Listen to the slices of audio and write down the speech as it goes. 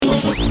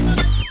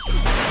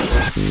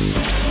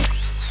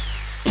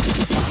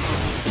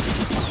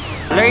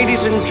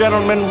Ladies and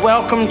gentlemen,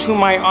 welcome to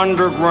my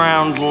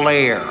underground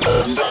lair.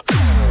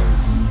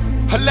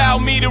 Allow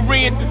me to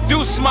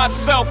reintroduce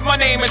myself. My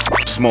name is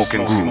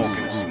Smoking Groove.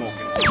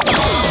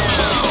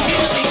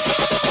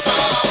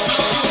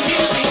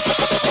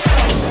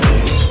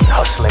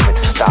 Hustling with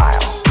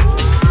style.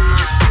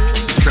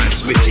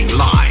 Transmitting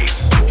live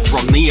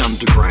from the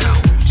underground.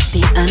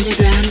 The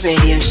Underground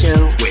Radio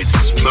Show with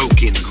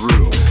Smoking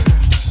Groove.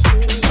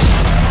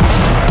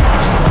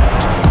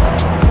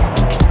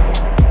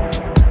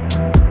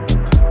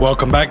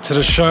 Welcome back to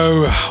the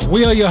show.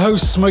 We are your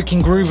hosts,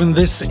 Smoking Groove, and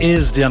this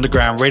is the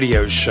Underground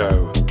Radio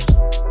Show.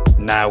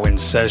 Now in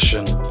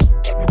session.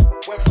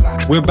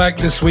 We're back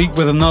this week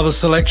with another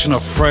selection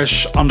of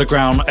fresh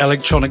underground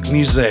electronic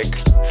music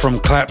from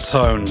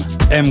Claptone,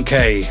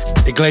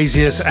 MK,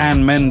 Iglesias,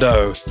 and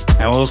Mendo.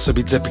 And we'll also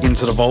be dipping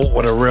into the vault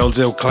with a real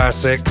deal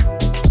classic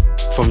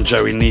from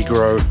Joey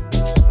Negro.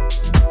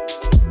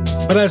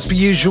 But as per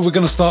usual, we're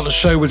going to start the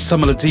show with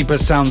some of the deeper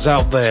sounds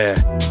out there,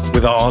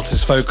 with our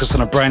artist focus on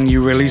a brand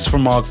new release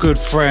from our good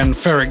friend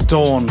Ferric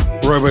Dawn,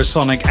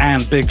 Robosonic,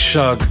 and Big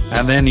Shug,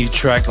 and their new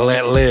track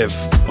Let Live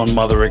on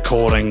Mother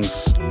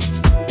Recordings.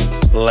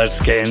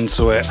 Let's get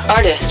into it.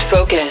 Artist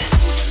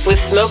Focus with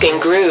Smoking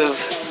Groove.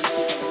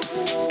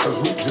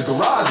 The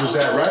garage was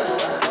that, right?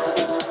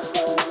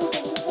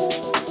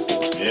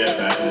 Yeah,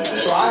 back in the day.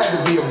 So I had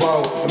to be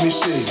about, let me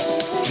see,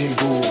 me and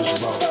Groove was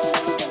about,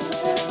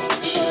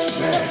 shit,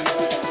 man,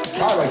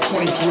 probably like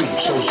 23,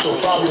 so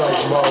probably like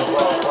about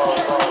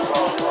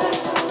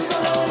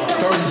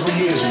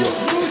 33 years ago.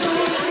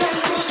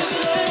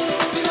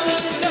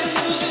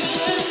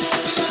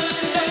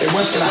 They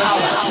went to the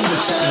house to the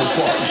techno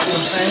part, you see what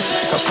I'm saying?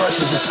 Cause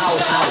first it was just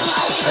house,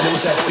 and it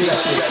was that big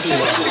shit too.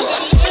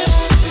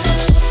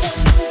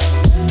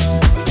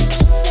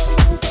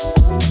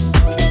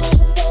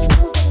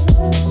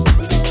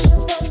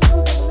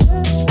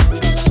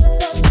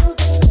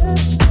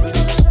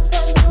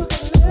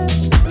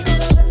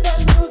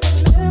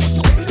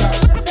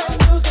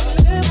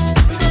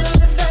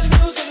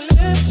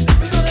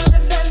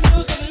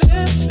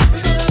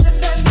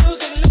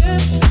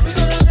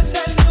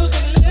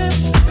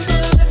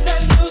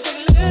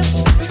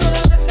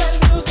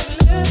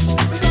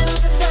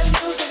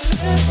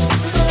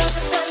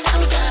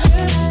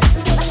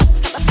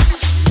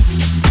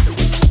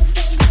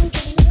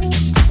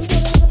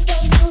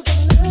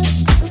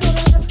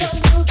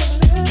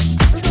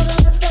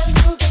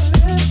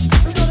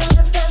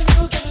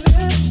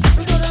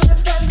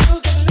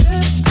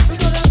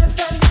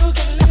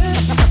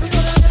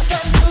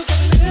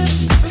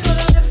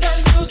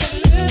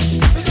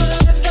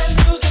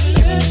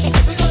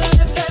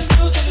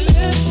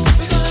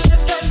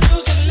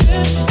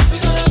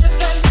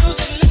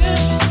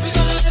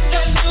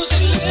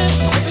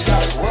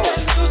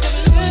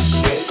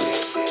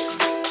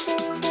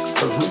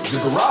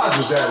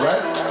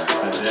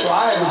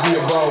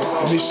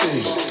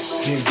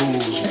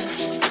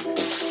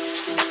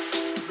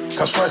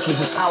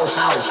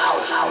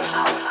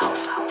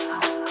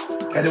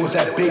 And it was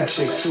that big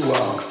chick too,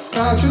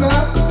 Count it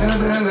up.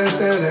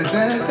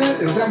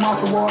 It was that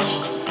Martha Wash.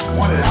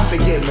 One of them, I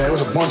forget, man, it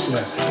was a bunch of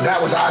them. But that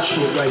was our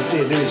shit right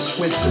there. Then it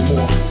switched to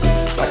more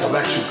like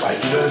electric, like,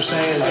 you know what I'm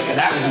saying? Like, and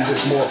that would be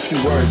just more a few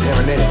words here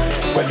and there.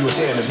 But you was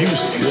hearing the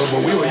music, you know?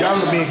 When we were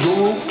younger, me and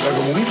Guru, like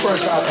when we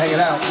first started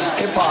hanging out,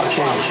 hip-hop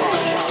came.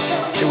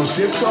 It was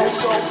disco,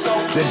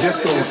 then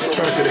disco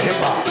turned to the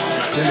hip-hop.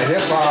 Then the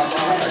hip-hop,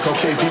 like,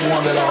 okay, people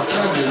want that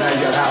alternative, now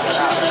you got house.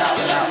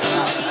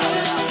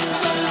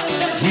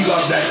 We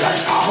love that,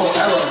 like, our whole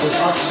era was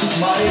us, keep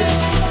my ear.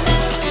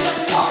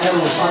 Our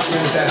era was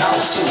hustling with that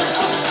house too.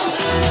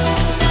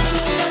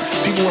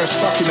 People weren't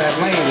stuck in that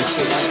lane and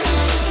shit.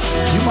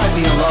 You might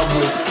be in love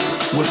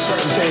with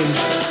certain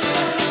things.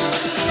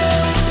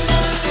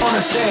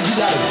 Understand, you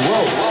gotta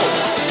grow.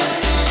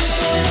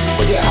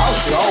 But yeah,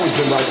 house shit always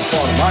been like a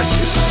part of my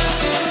shit.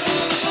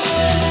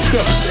 You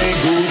know what I'm saying?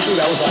 Groove too,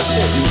 that was our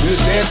shit. We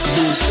was dancing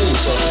dudes too,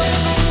 so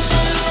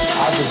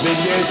I was a big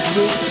dancing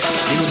dude.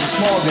 He was a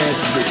small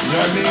dancing dude, you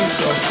know what I mean?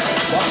 So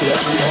fuck it,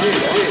 that's what we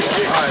did.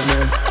 Alright,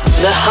 man.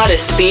 The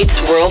hottest beats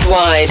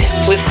worldwide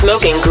with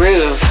Smoking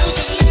Groove.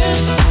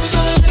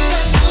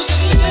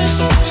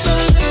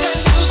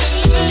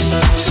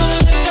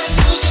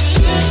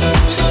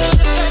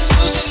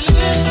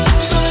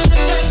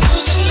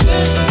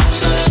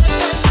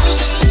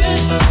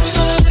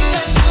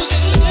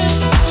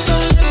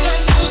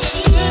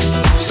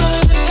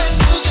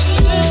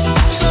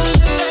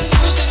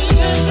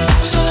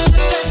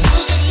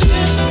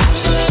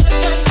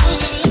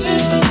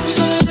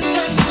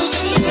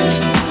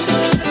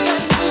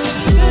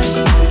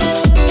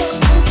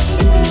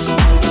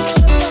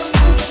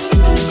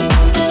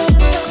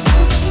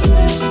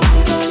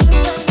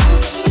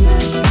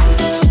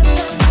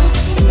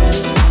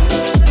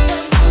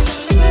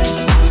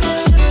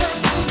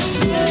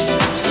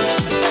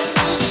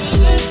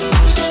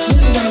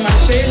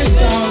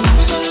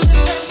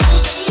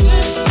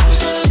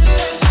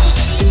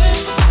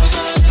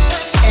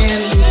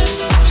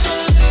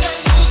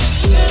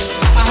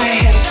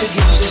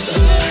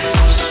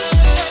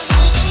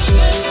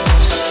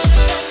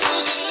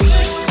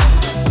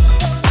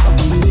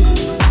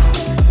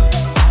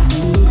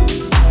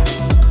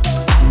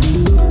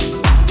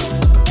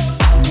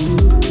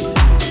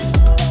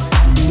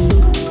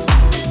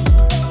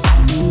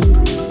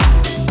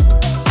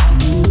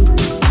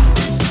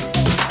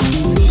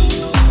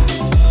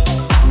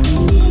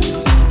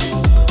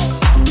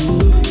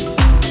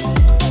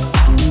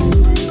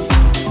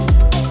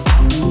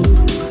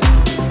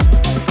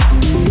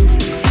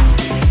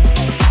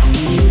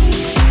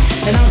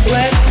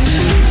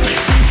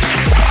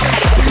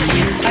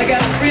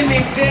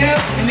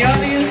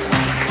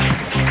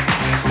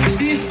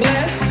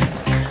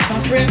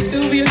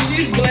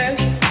 He's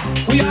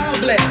blessed. We all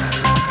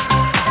blessed.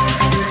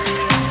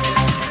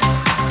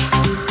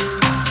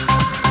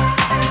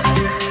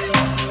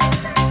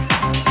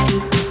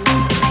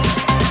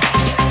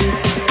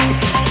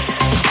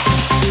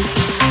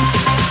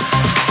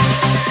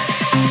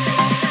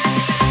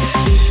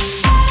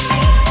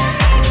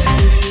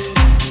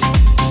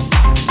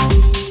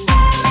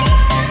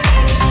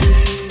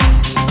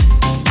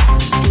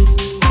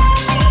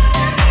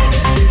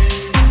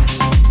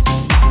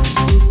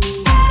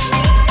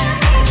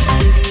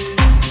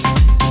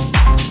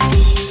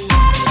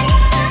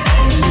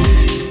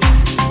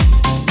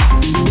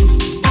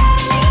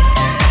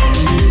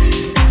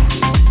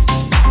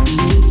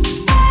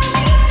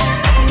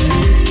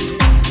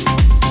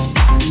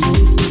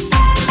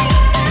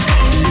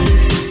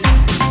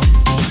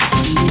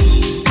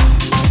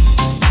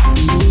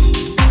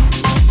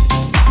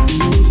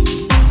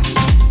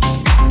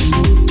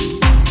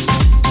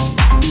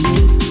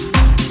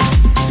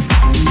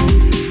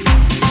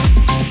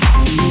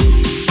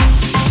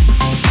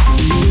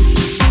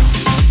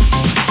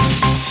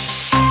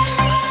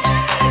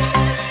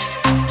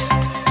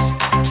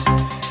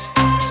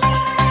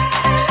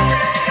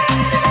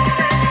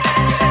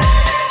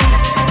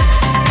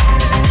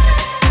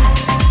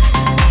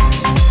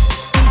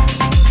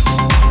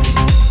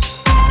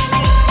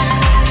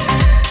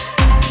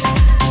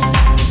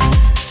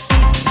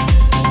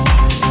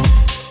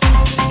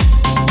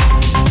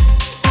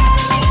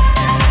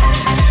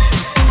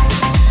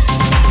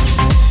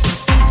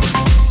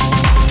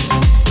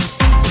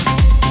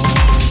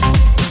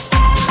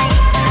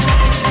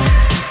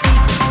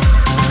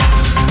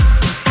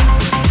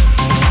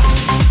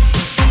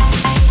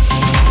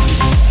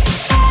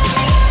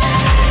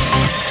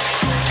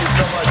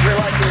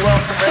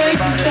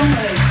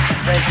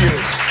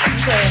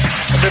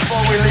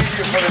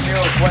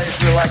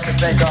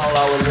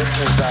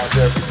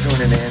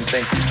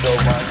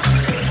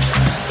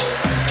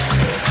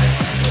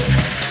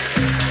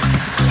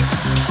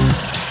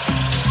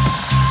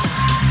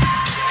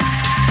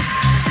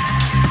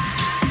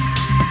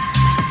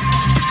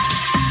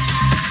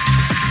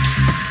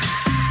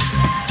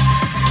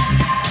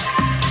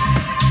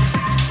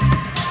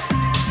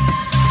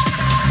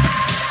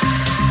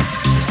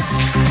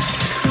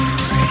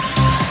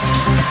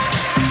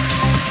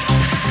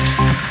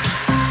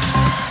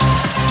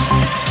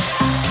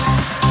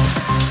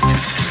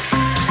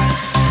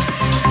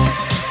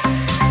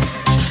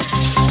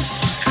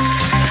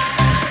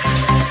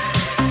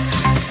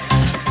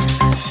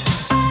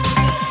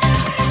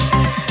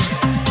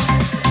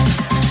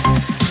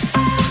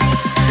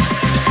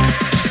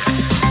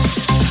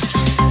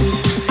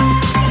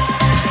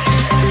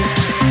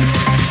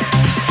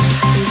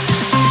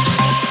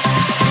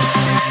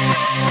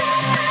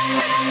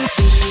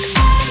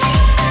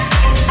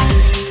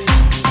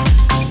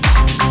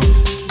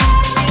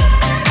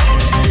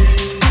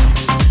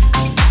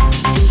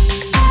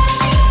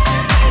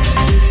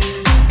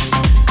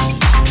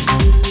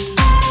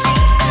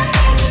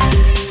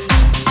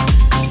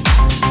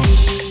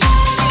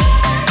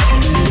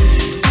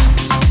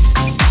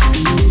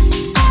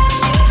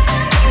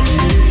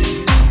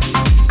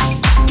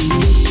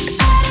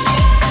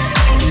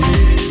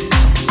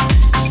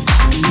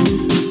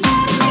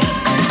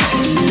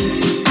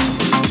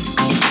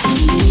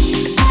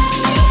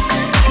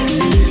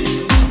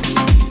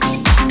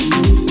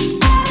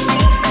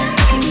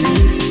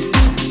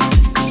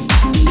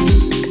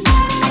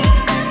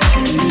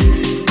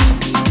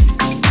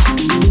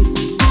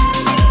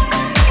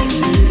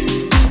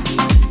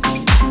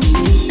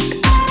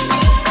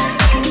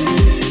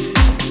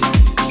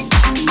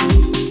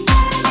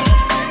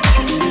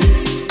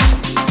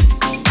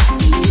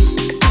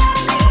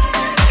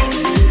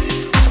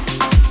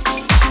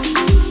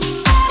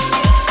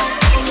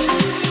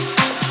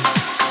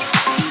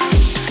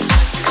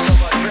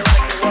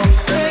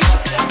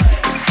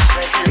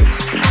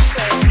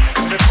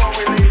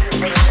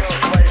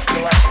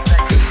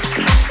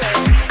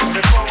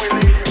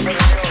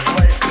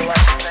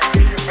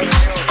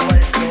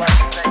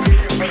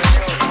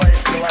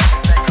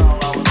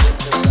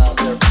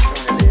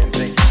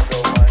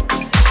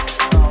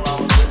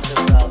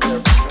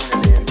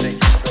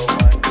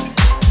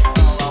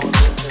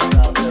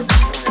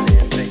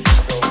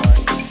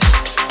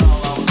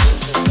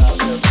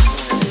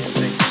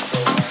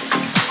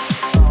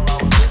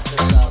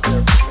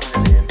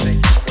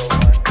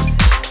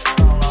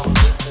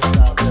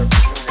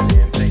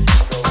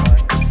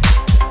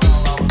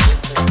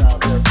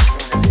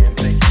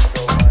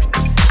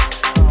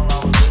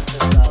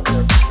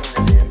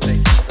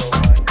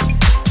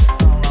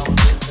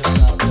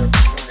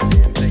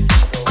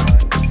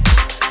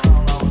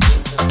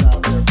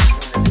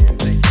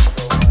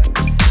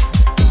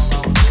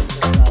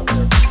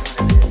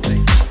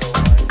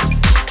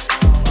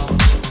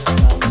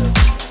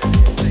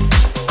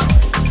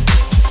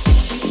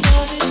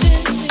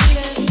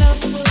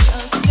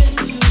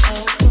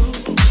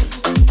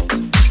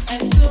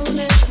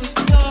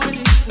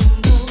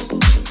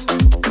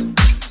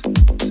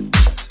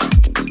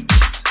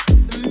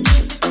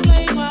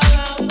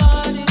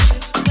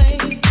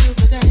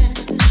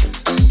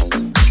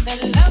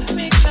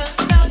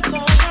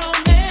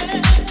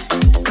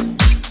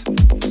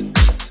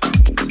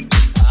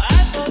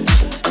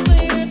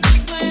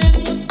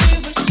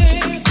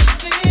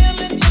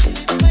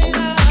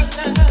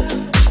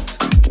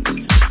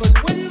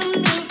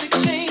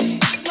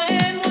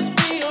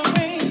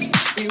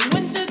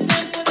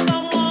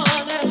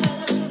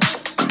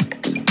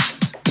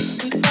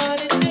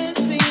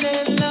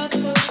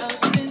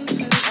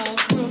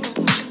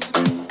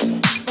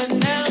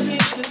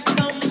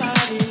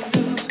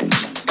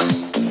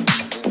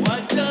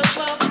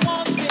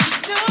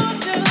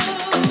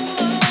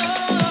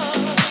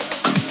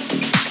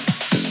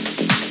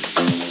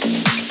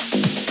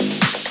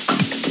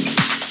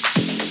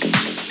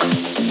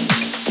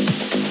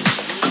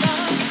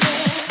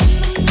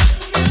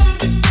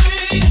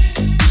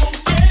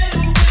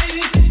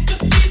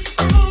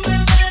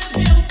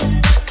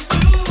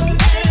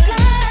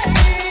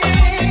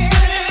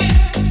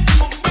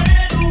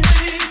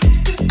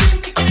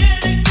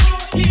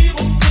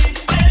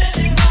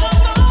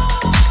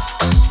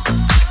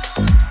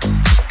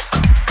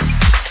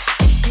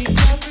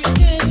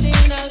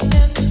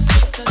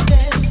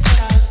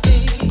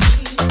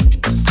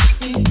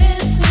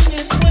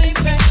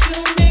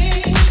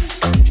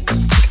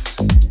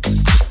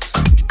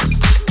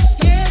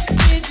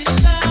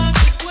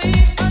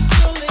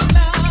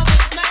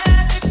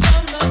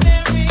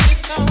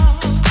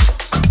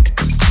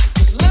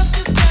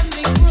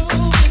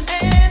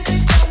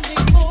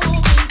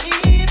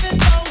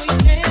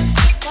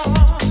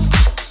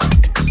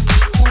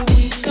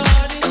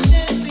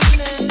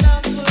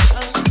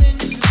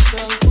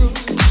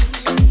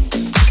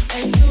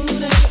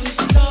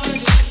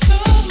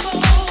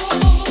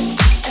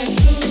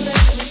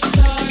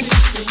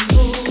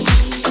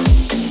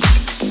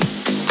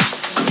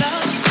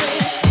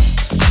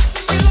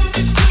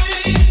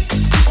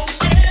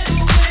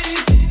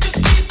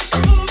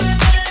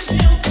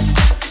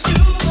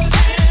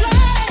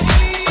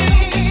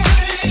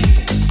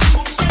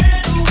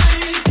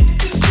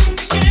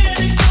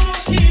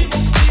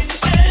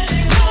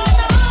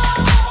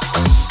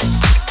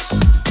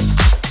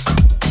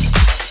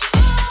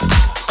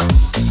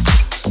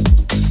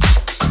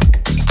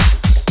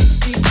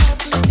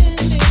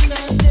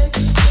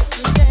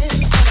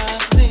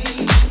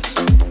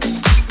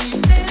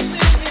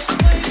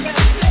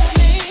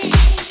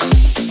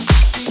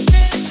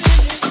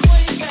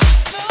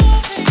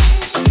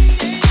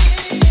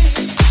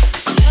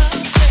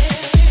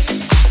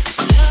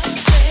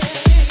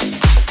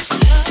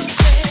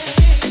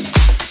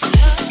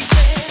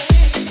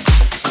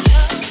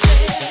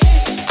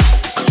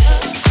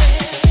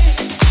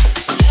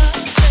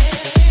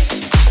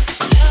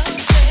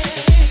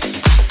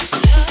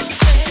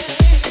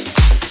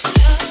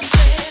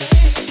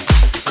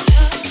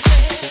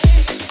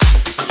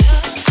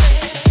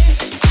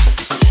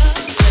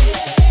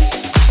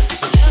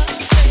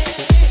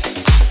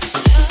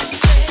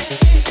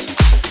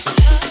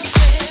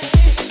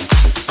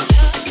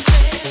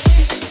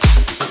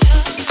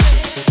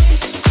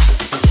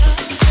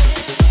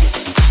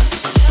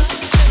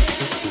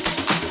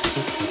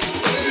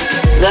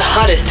 The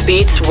hottest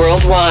beats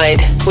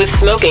worldwide with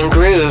Smoking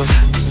Groove.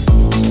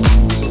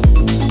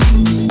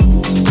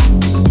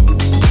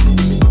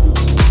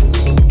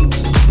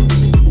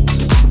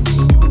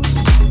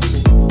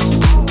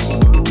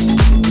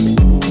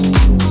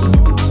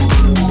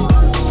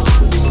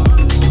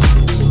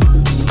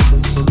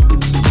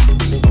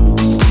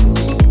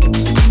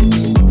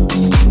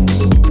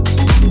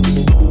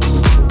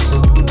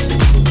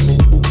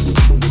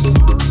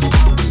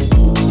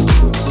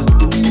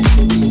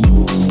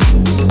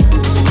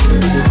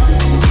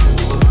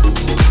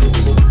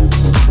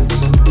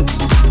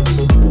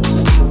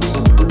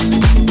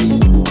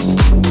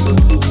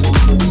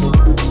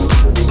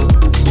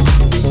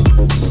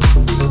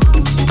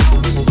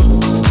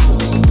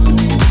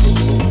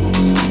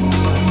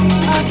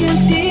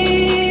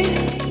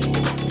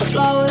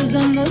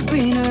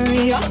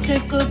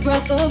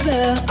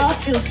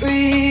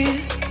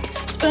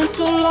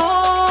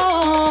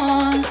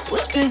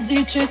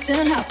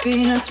 Chasing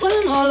happiness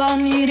when all I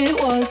needed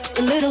was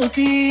a little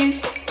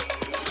peace.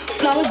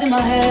 Flowers in my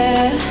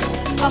hair,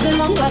 I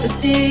belong by the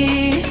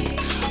sea,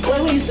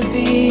 where we used to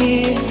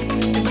be,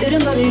 sitting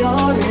by the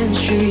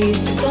orange trees,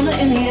 summer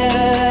in the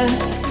air,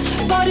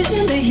 bodies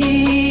in the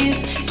heat,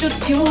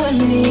 just you and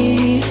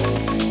me,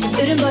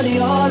 sitting by the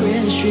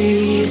orange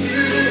trees.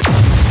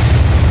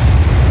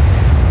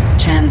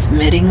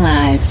 Transmitting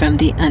live from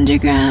the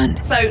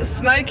underground. So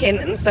smoking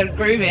and so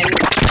grooving.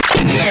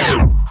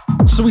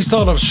 So we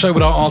start off the show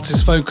with our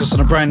artist focus on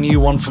a brand new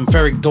one from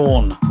Ferric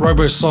Dawn,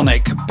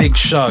 Robosonic, Big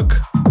Shug,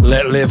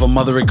 Let Live on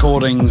Mother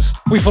Recordings.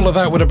 We follow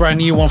that with a brand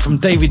new one from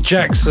David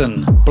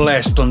Jackson,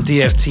 Blessed on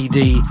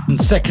DFTD,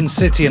 and Second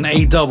City and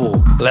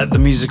A-Double, Let the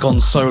Music on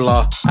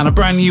Solar, and a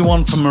brand new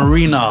one from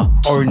Marina,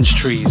 Orange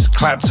Trees,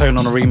 Claptone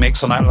on a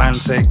remix on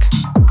Atlantic.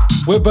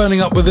 We're burning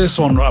up with this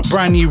one, a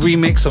brand new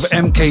remix of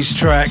MK's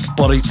track,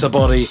 Body to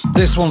Body.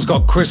 This one's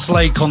got Chris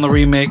Lake on the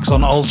remix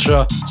on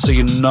Ultra, so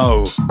you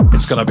know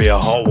it's gonna be a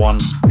hot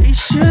one. We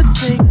should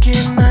take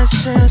it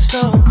nice and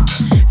slow,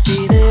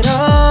 feel it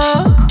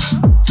all,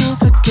 to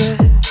forget.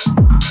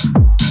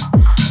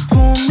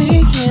 Pull me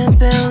in,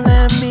 then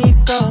let me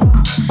go,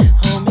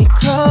 hold me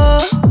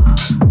close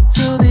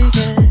to the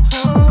end.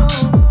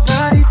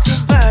 Body to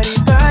body,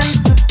 body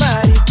to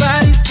body,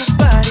 body to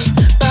body,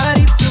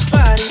 body to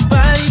body,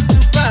 body to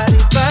body,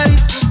 body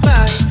to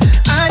body.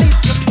 I need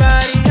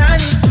somebody, I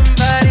need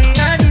somebody,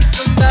 I need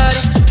somebody.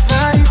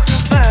 Body to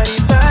body,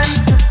 body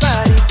to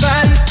body,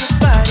 body to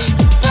body,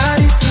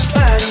 body to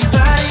body,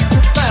 body to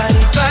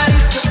body, body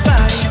to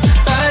body,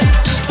 body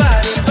to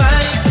body,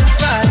 body to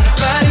body,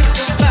 body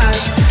to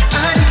body.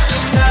 I need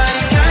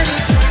somebody, I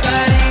need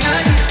somebody, I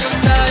need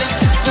somebody.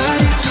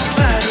 Body to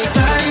body,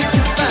 body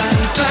to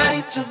body,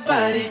 body to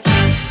body.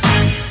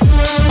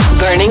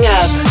 Burning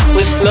up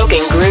with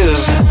Smoking Groove.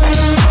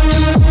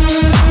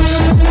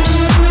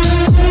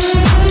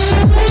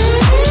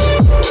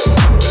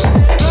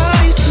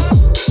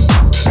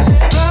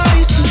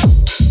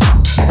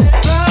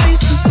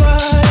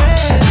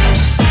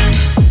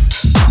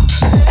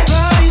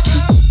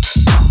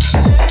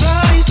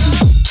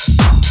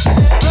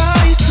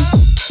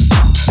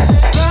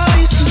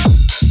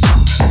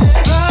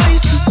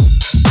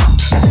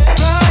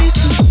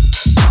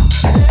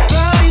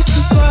 Body to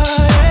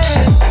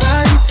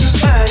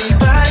body,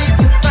 body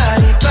to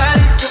body,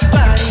 body to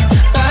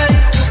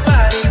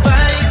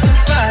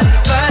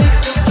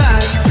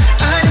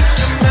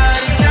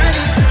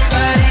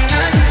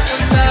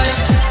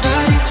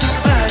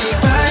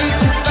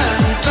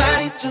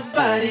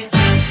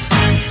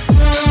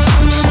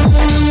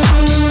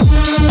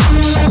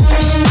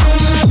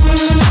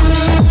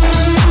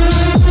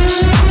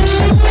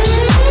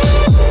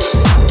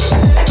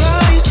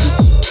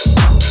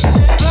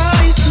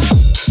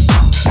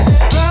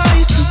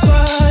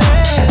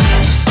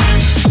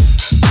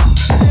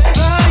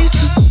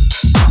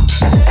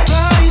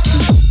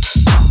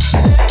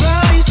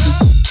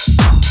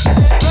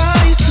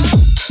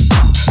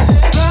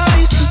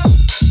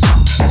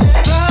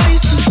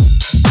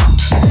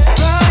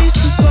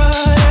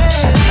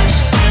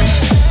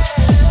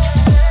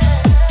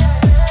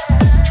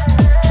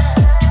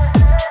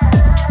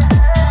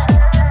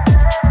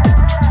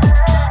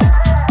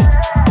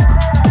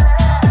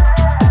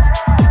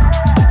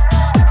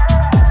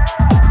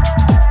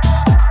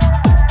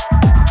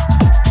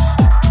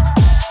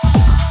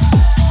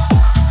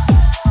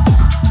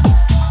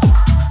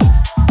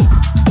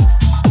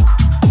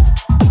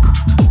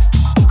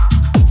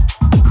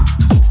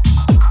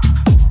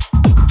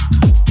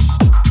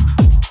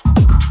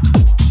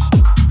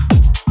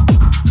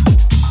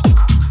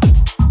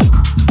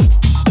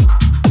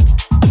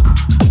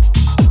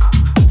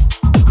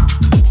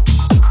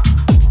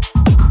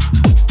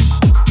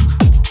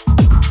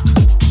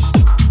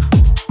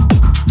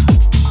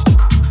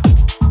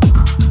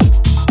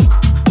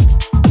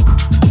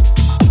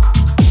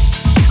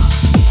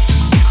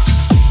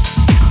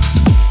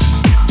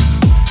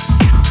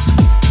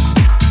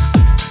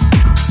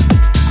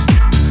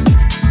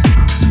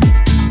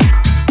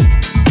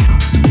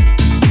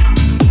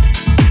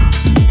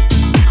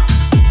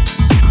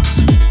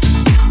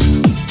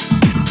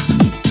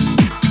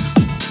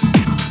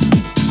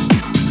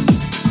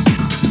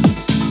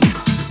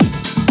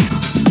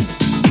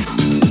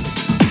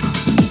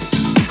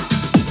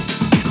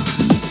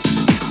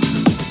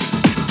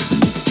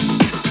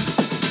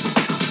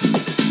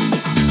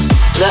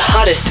The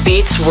hottest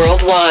beats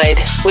worldwide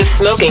with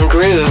Smoking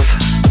Groove.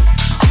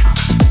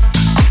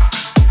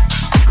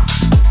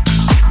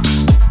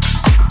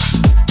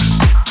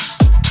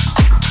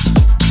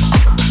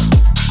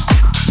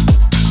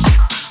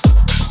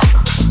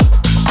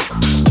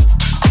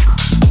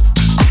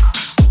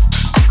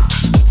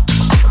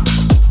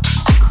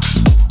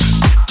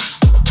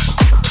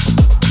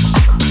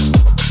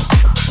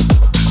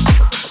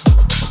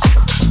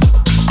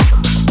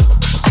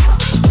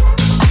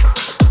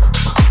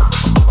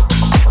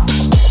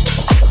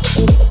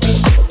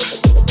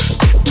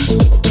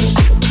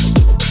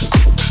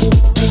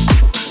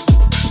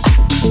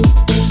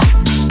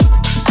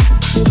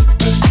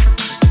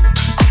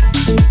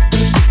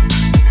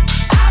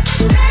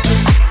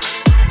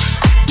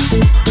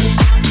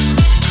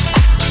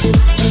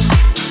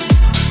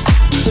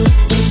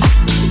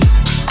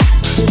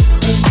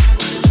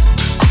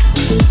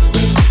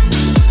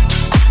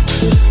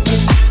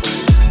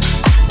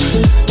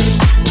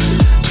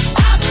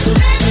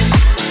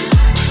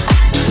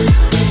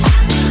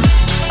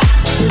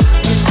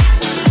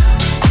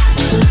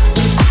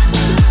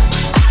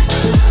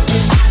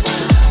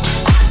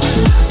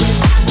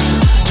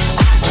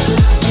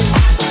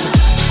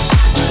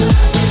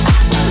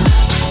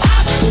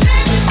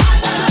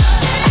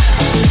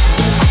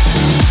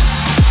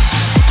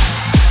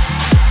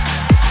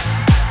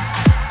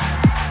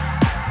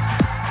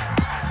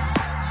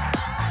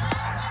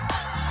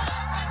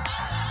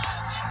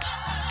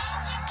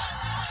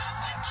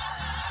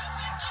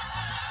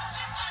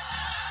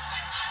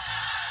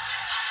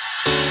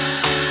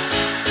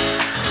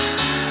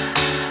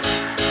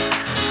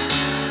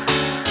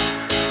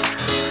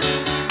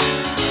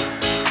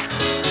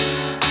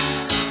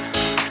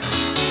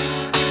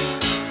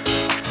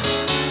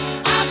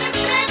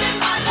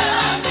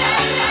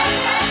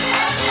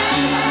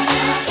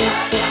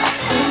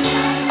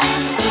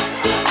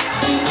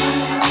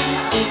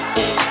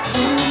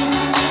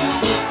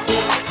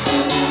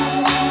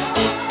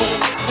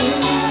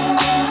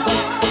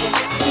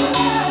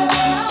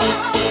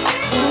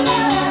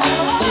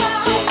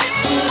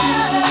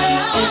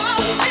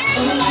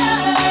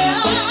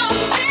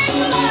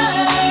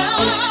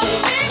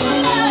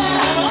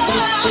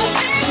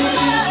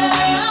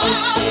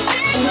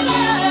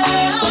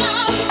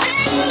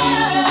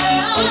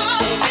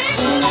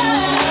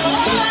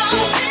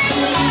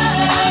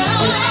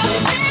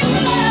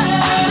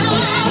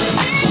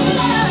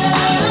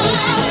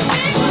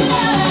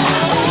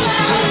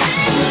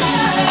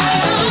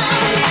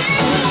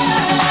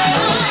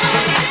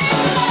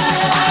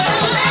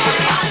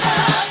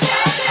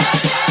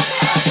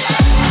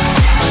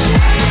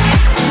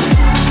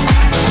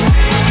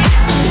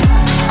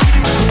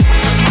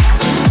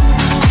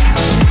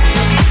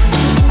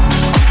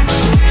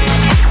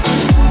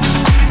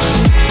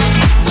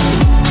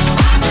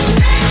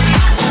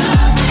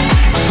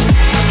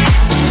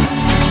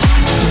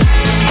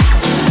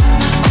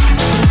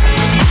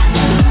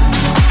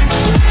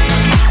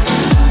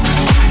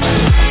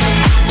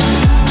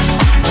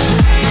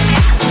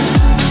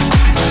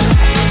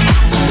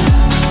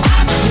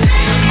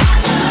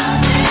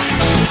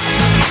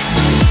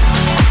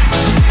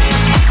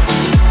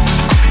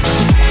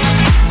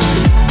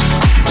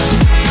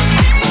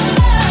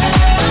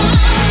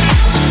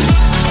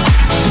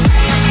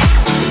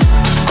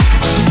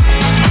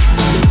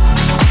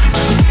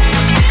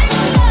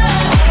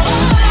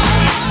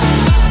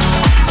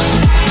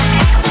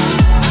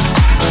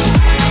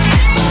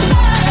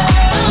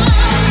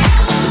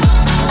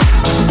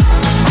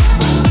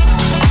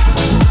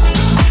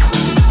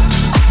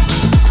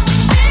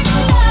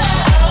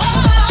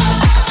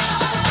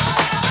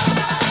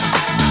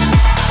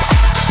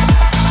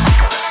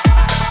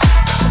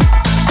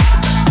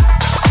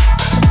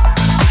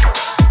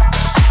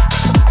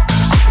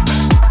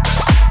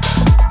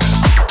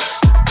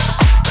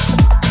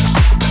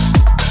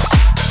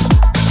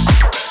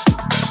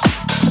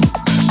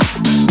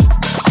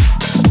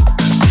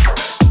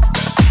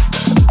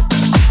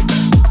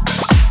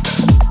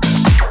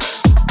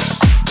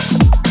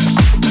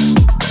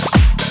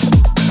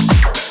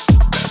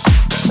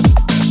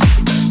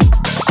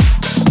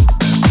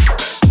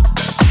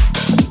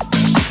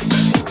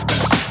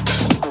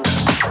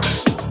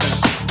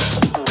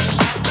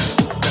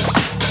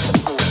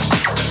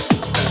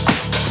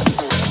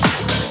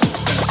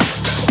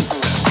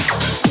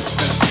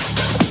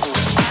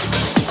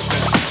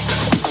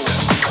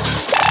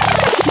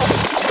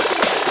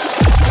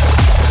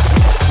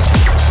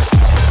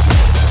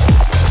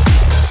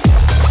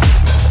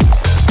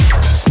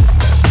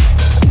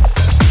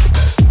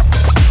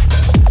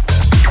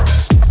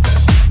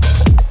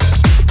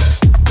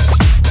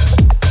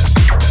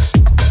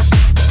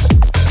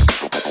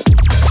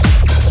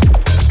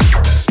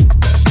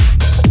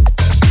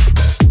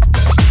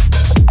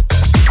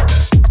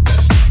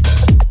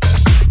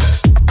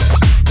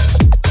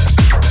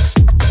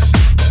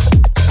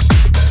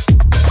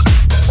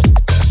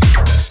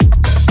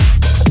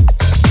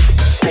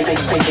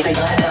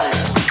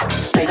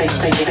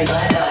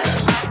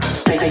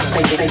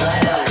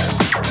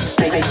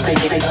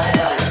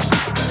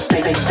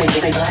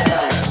 Big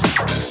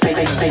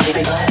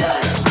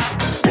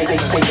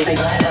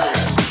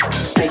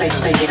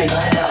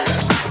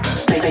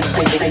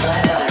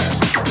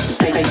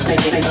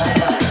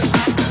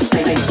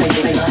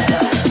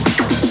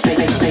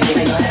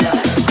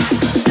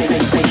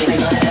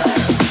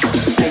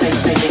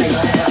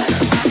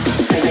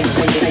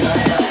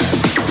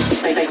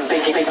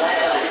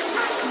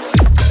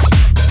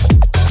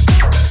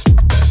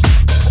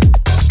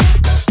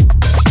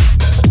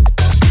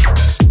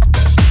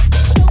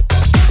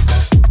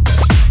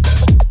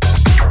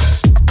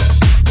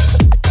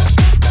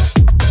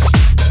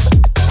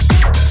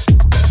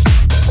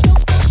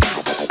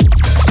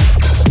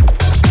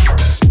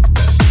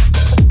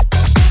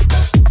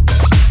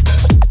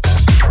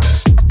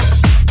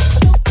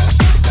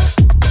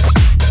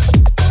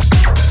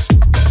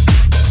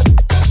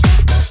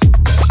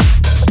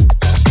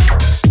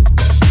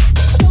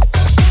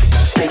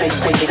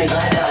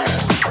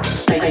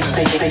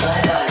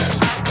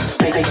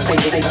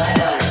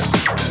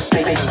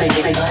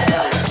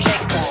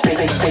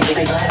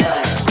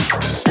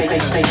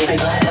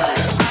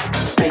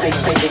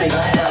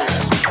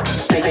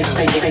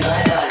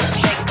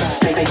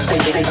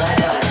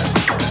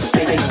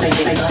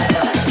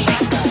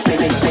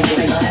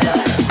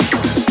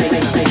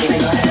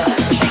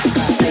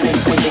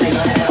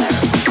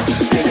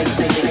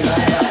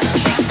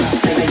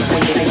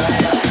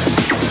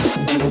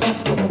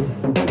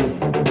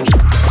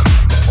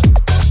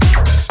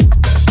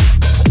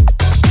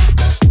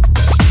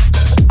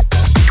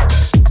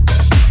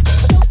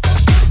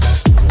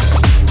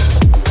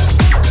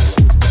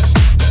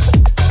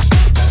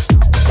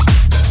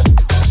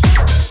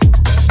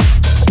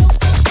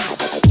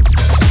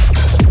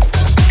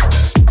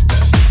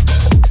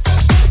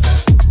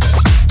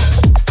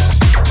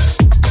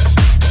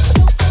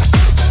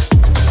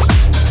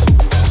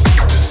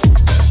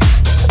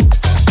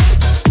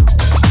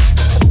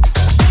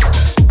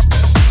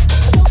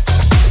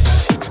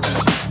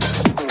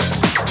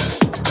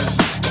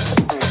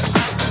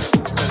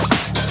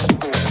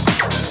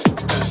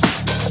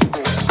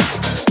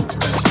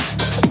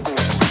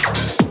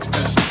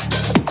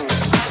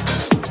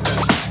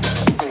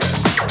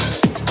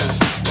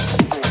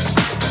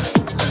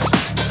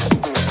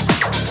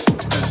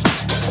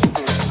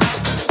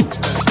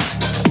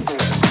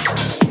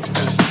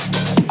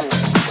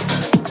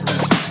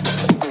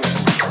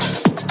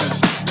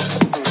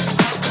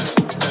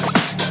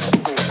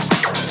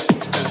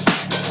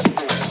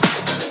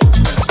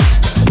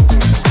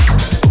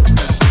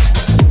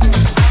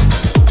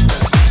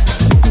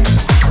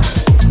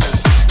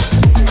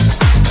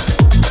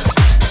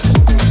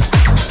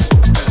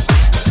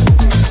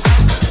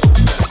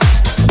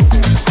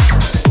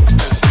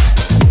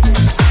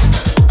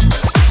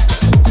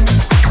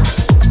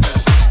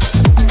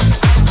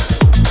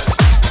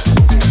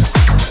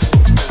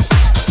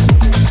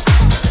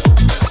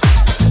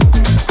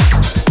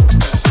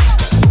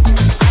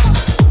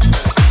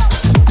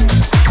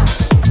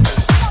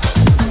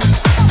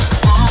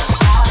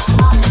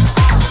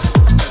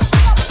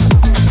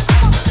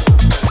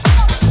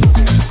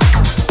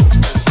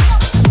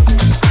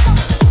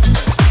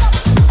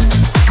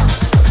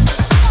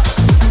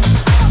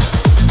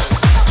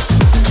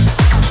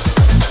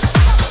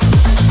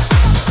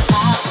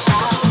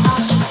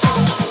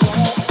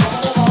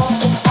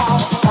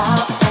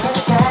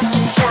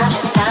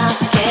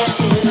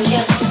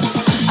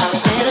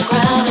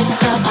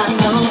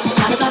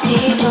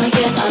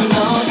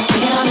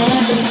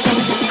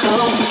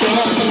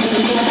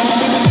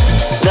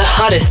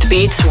hottest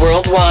beats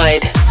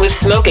worldwide with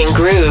Smoking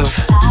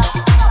Groove.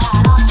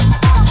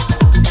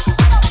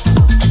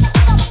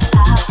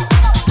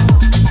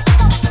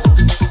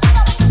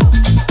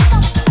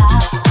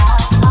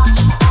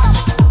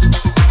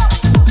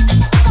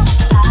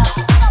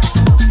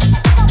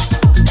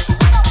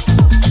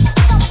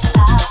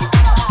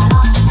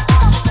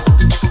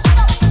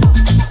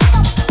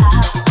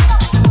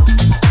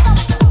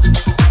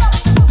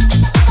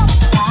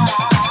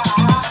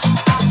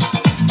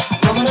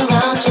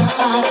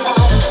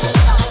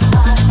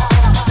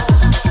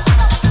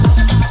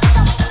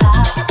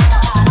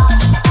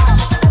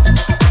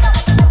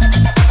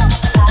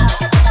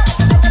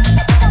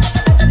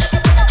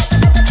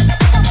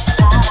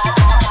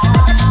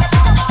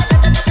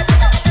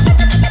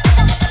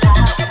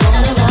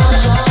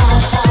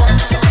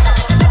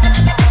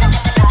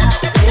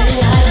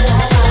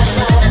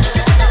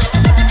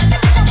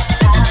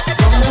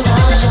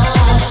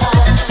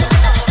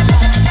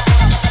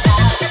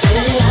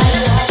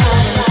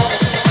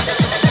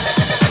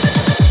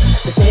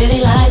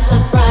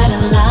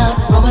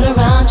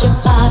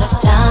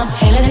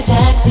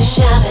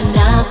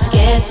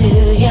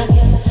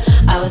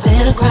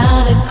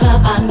 Surrounded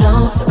club, I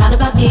know, surrounded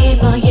by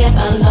people.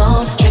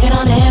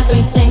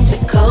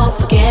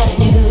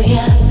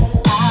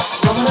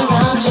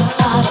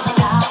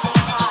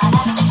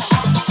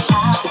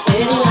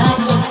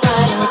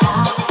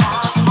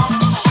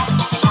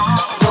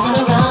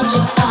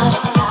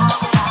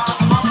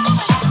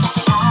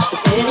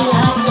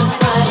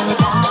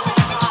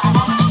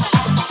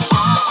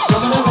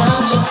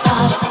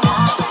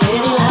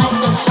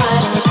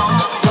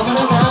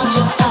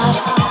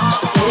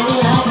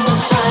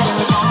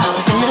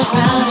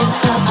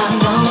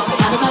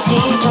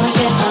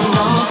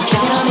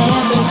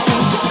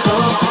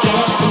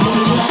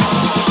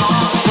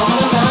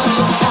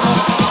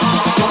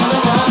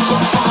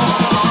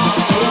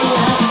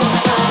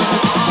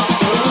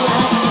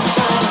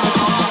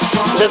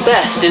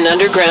 best in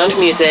underground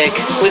music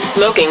with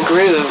Smoking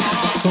Groove.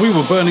 So we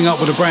were burning up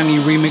with a brand new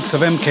remix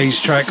of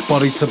MK's track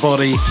Body to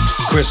Body,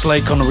 Chris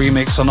Lake on a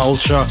remix on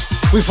Ultra.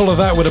 We follow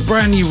that with a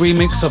brand new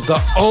remix of the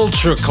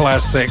Ultra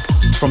classic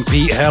from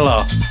Pete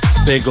Heller,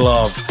 Big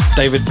Love,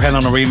 David Penn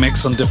on a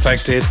remix on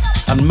Defected,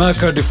 and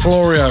Mirko De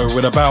Florio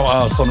with About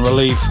Us on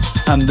Relief.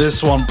 And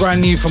this one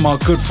brand new from our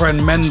good friend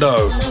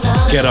Mendo,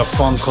 Get a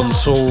Funk on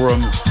Tool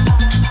Room.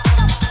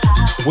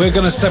 We're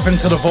gonna step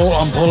into the vault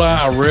and pull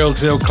out a real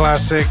deal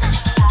classic.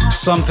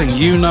 Something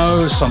you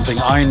know, something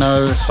I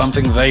know,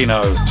 something they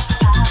know.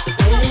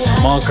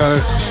 Marco,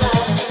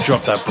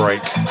 drop that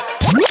break.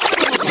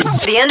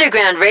 The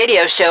Underground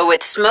Radio Show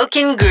with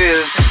Smoking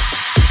Groove.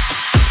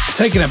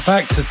 Taking it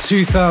back to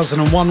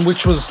 2001,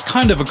 which was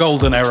kind of a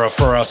golden era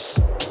for us.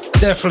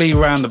 Definitely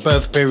around the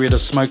birth period of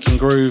Smoking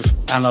Groove,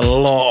 and a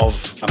lot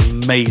of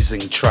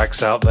amazing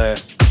tracks out there.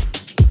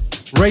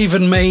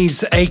 Raven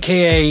Mays,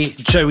 aka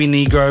Joey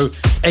Negro,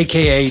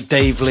 aka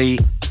Dave Lee,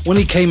 when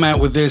he came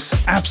out with this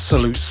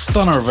absolute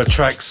stunner of a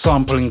track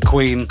sampling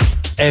Queen,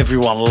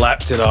 everyone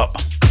lapped it up.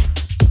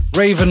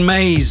 Raven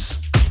Mays,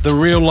 The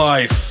Real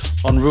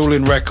Life on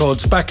Ruling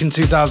Records back in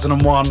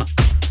 2001.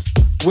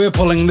 We're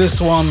pulling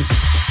this one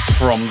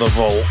from the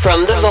vault.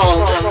 From the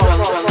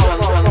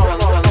vault.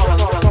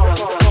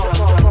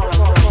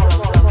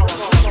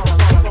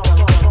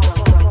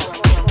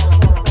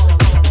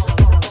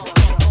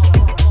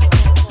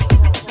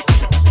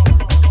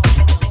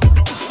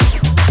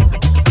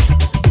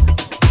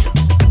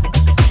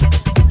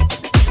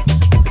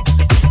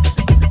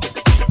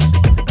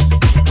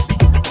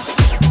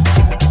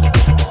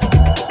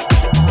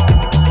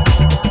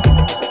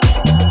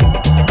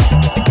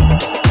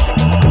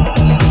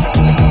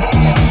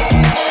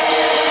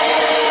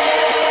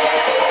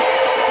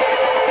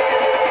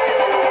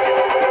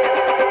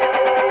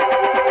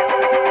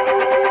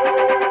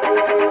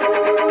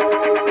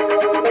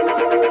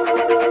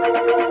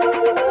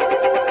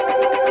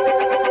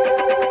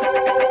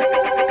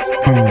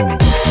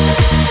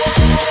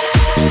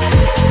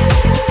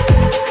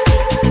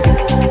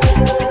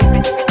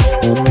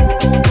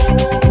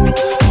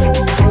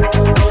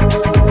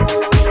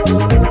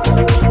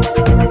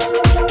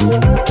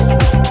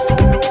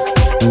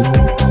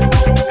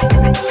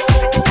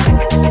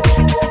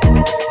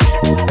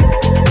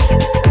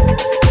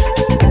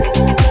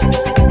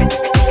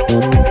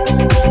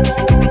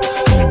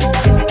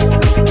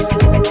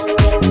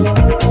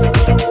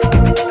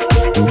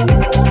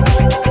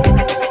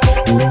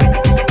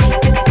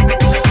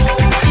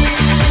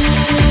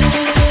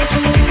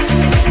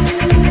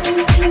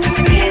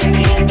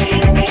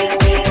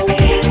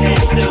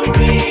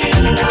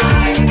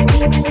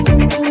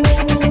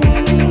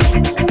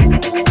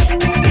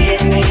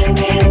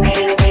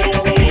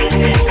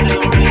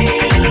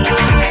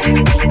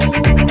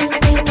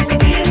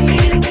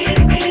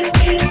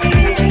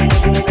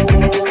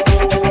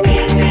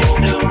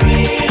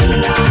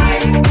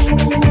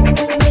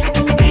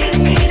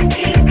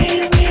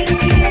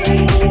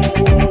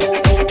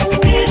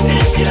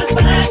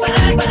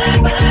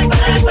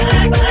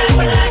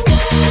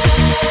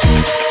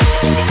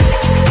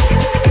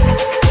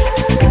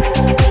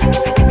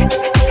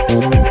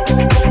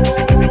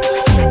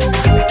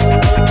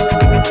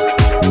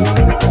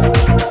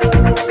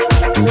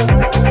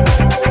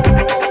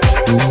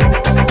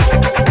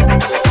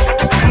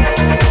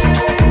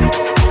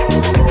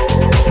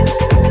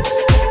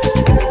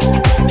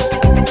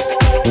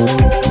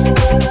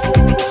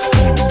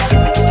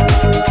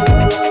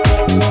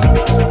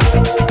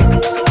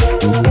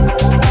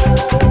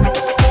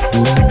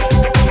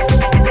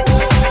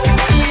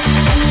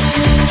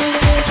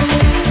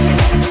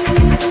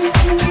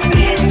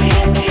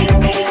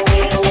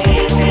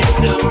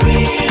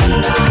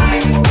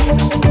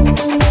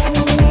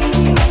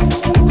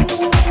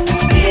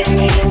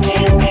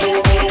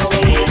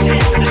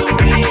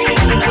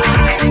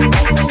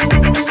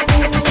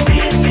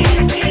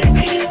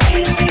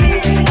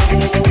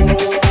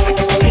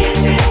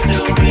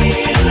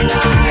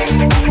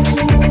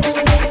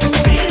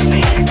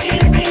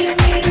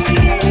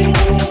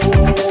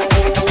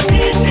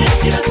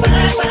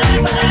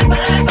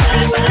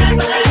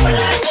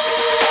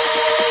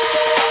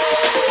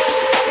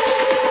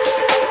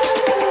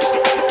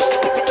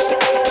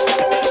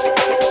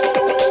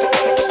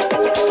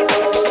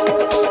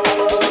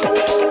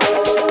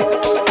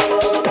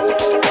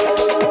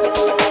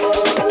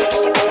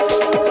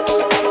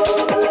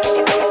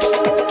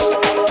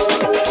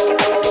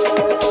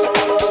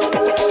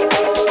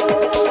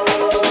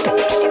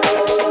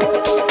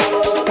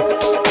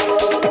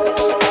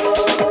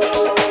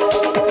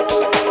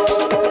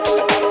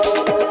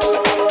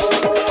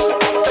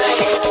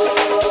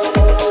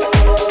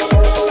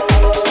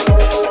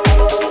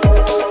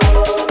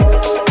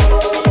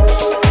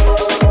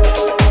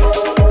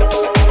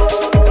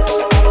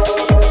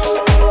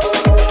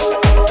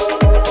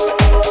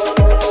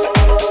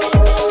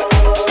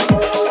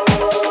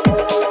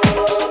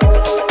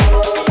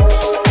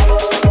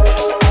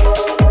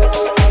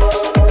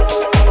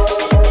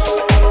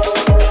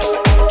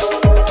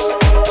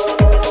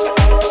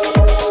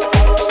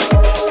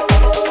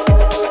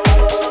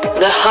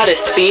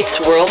 hottest beats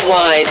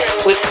worldwide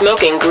with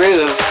Smoking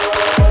Groove.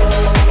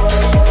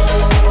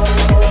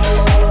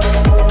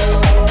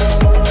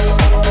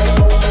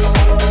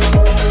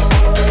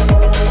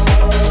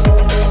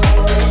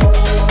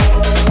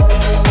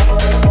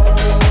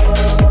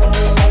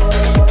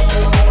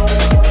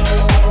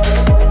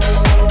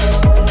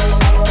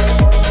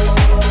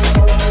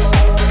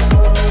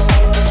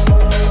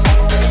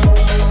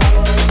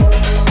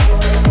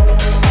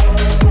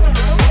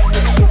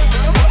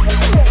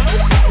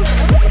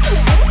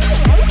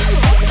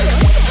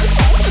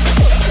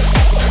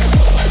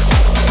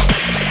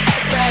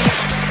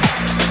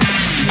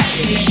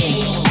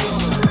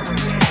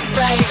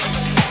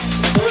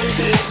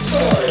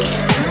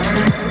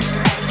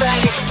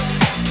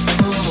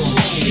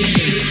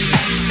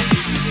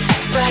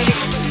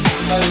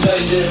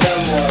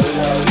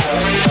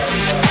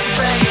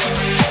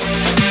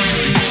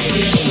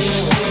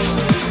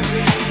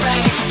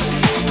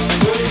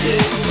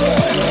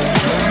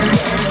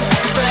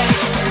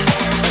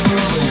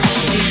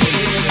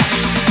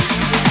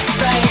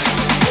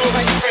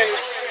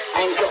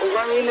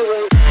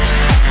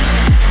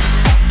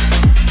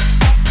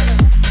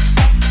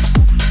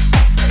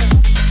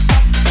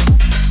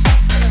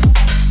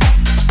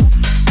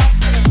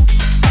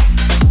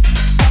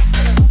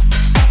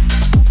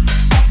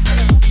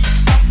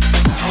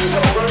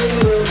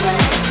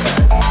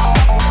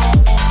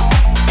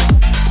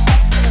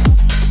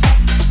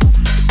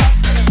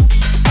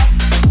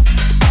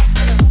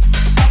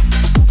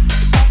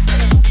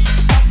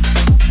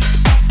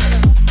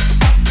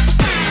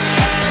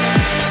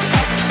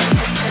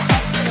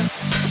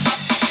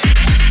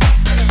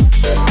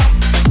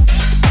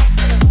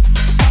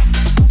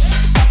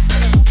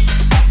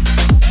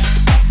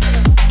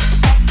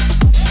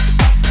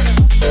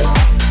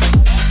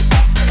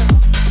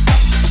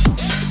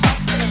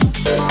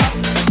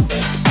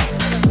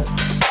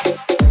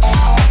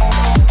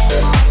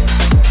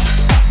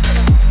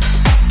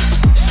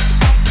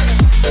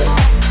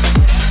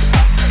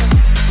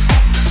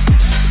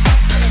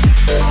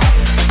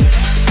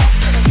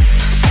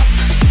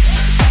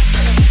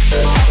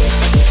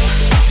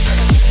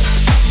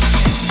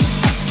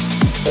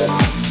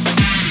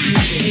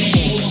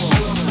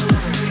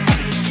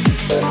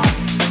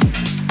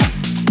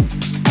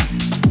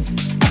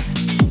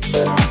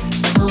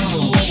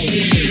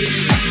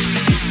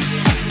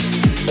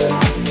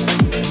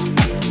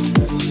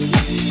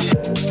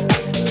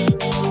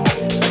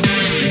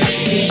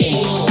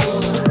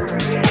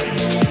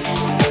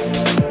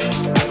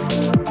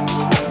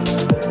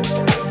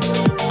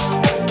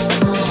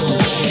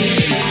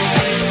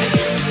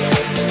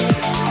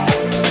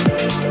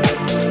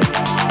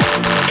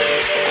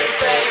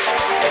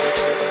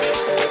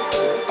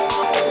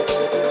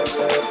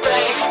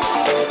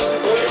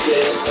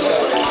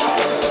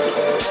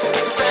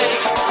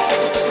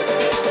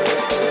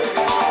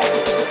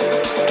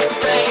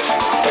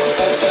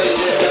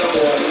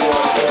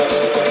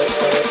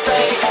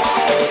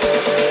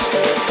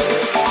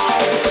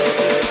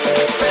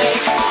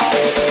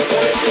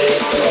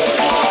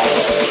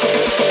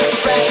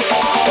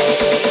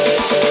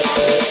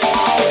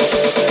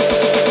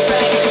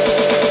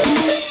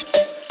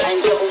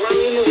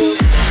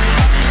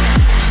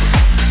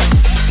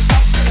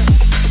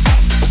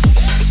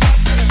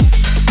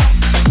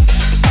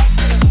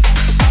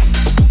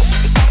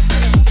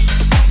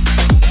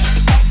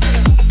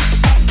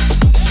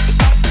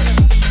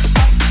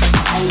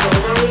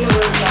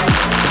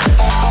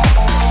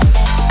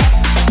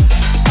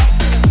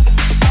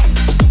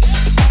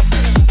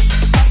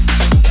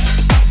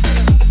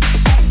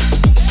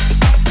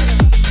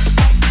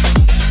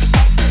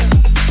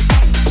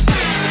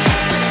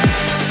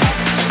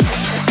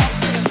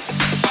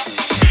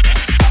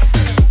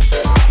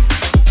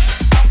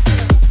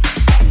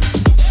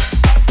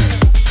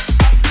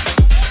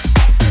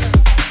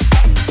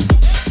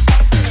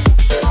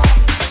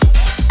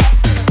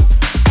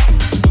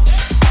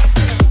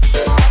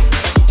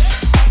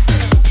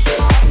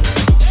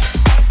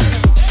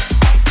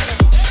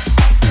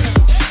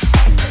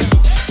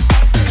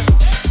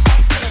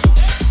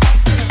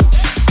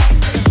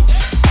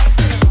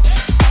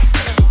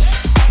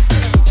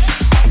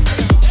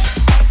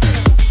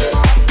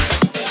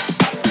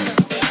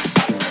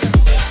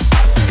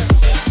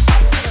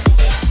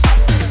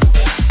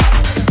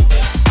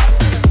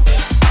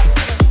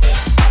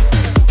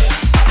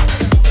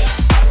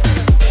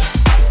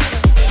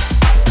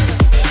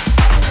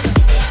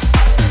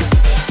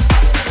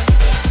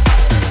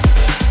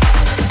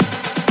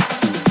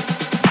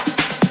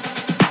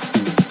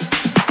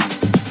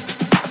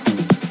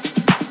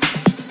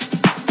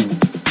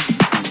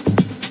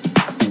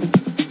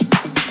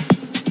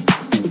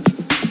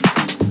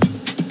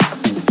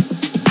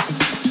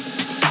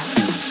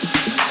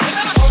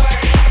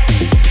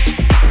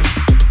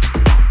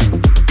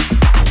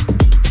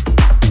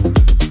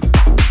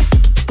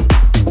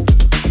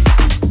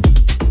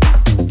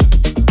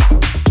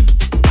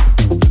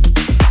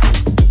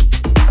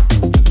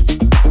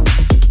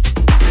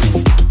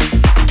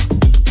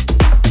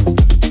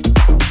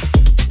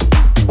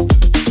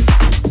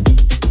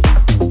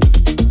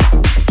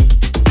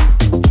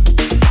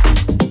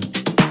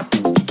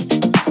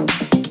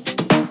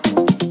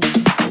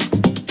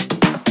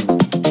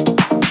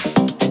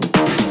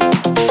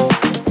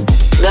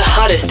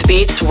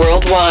 beats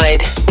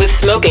worldwide with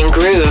Smoking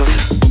Groove.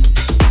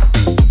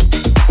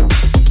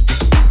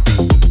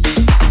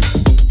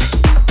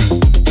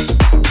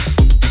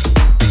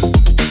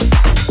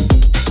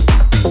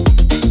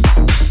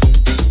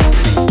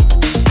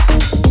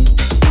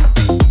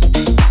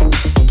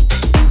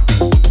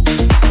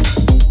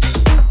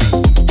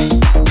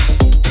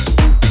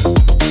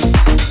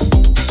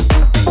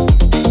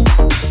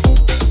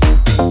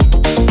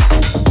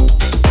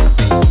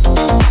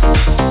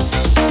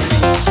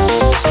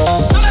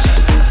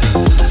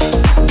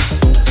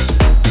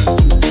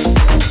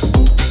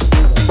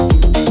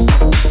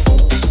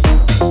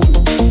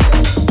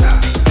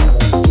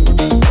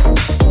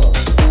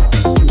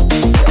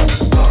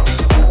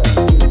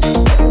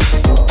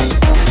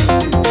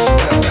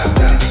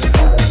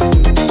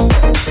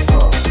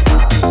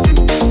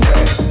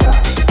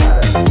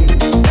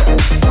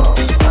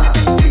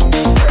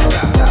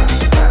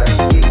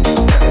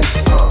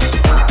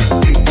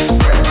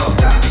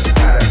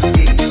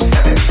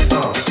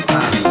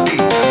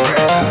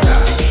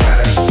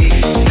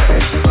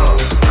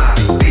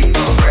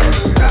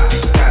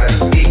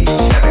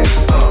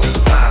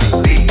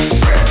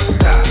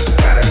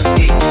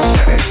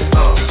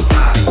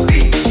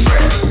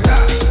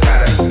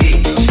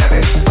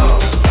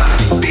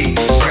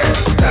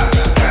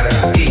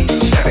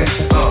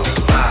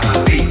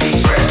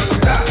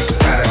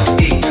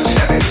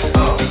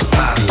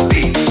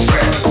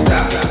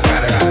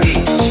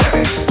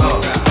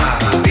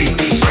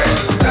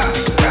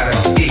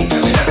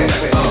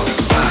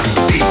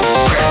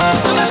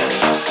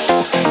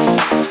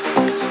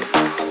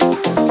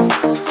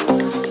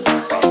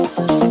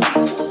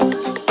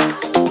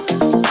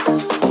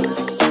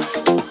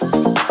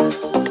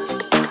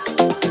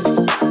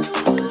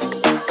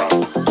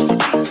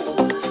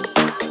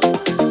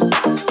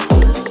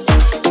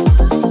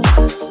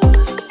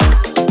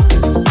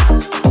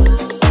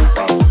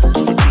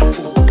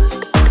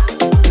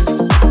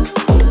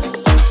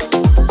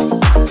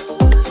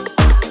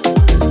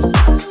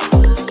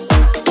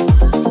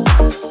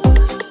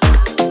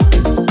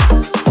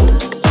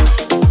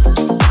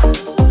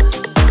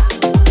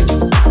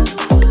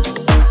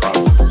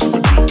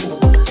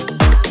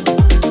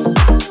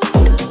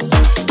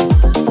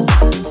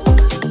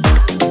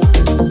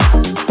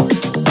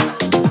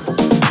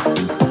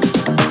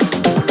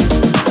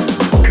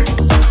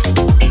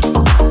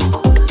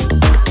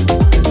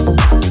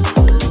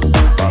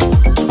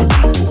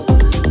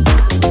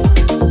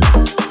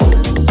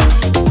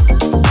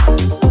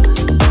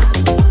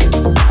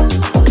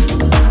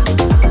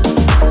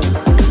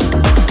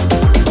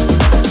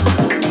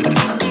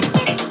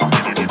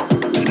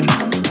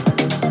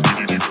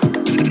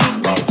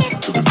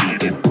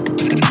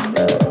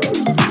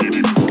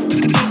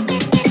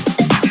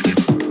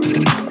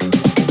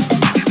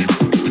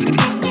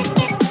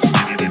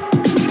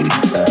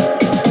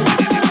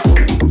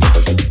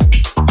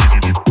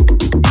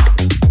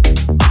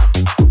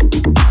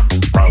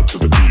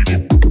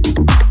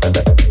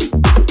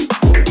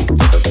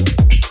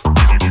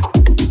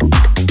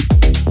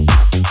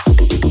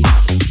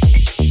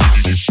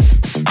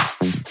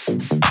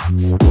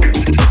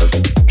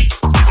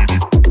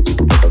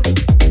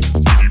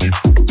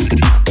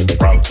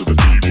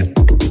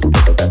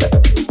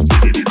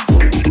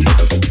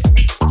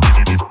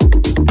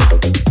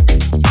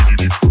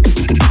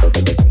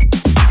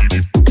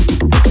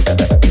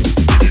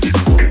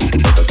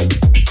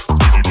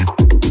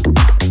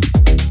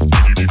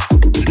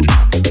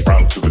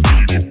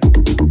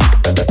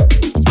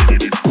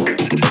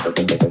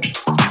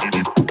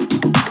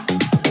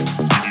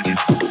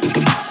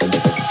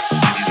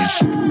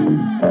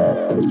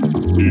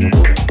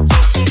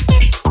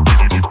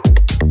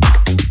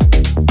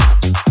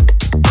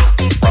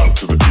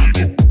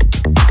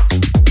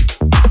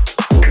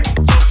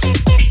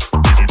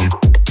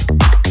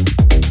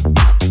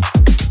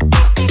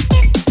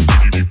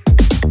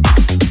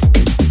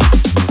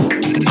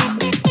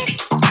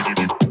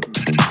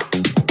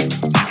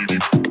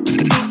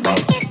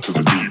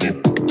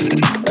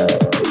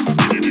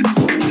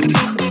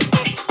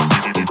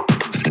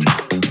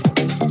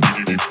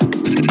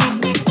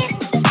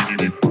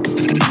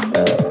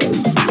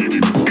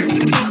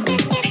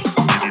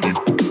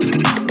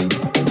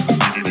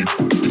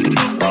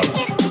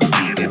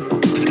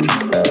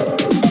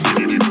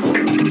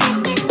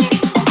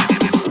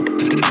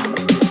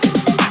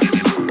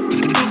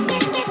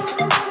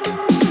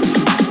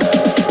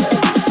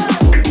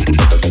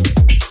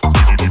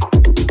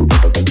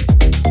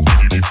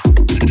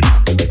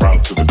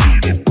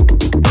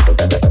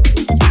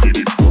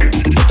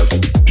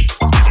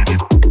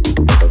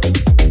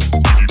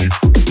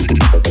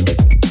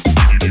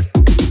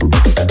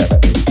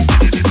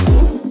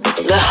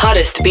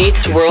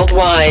 Beats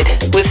worldwide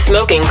with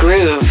Smoking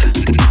Groove.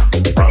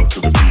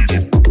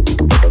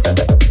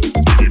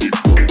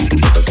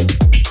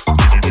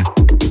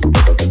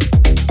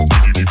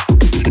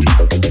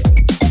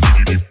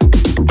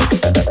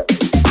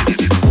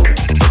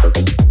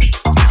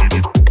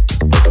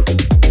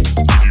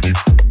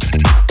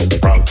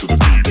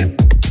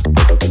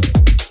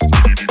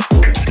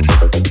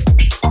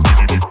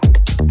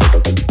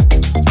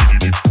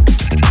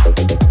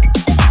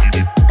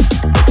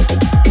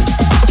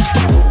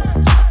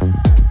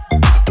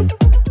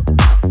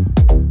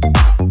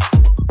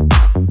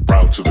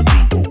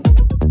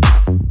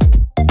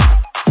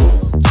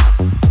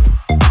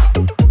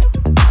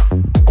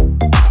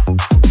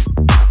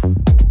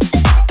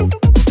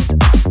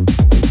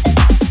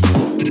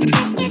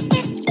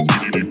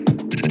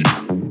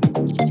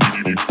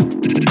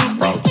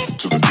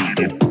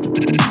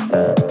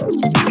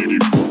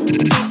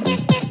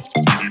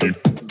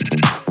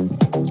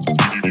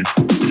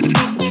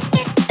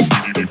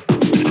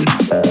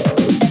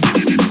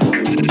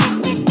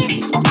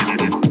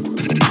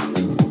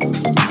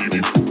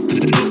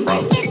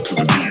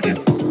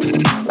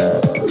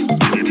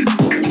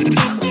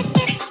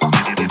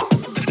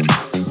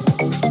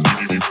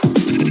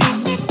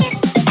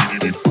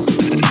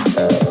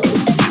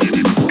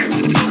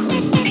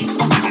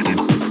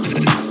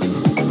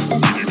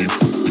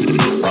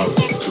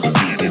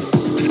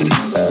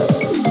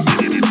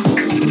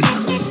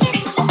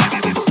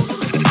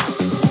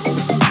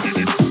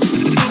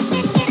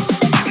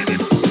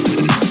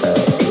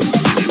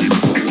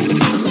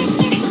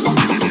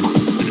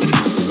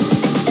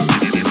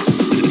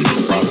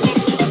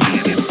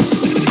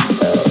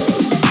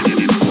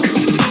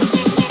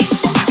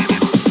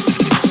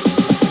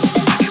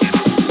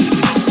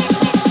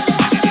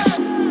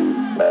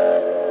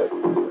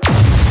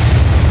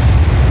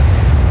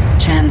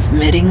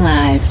 Transmitting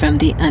live from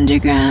the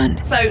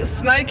underground. So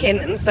smoking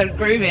and so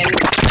grooving.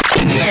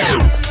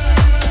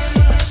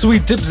 So we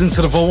dipped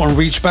into the vault and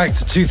reached back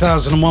to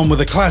 2001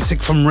 with a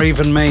classic from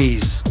Raven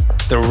Mays,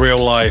 The Real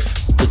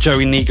Life, the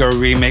Joey Negro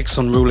remix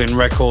on Rulin'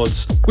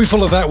 Records. We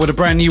follow that with a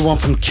brand new one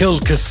from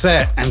Killed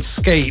Cassette and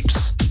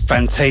Scapes,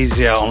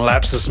 Fantasia on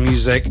Lapsus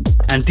Music,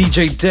 and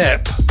DJ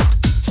Depp,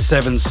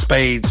 Seven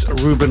Spades,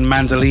 Ruben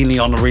Mandolini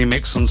on a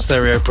remix on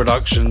Stereo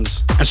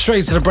Productions. And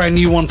straight to the brand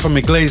new one from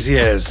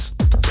Iglesias,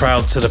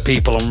 Proud to the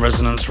People on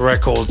Resonance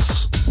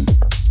Records.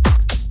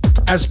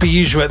 As per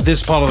usual at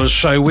this part of the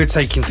show, we're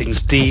taking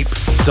things deep,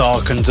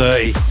 dark and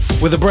dirty,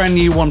 with a brand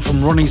new one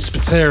from Ronnie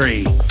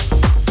Spiteri,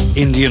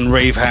 Indian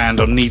Rave Hand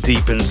on Knee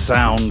Deep in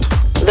Sound.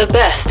 The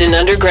best in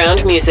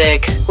underground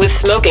music with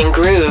Smoking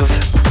Groove.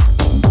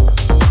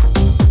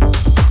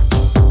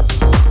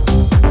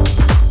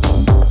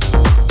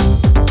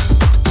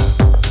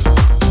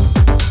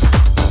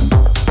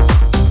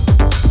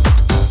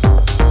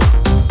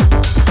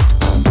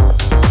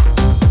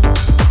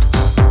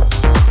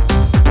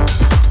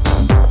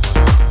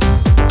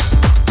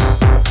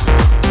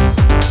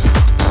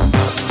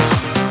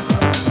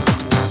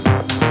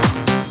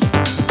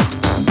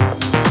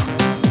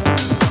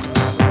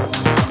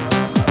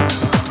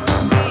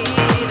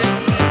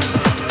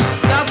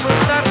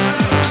 Double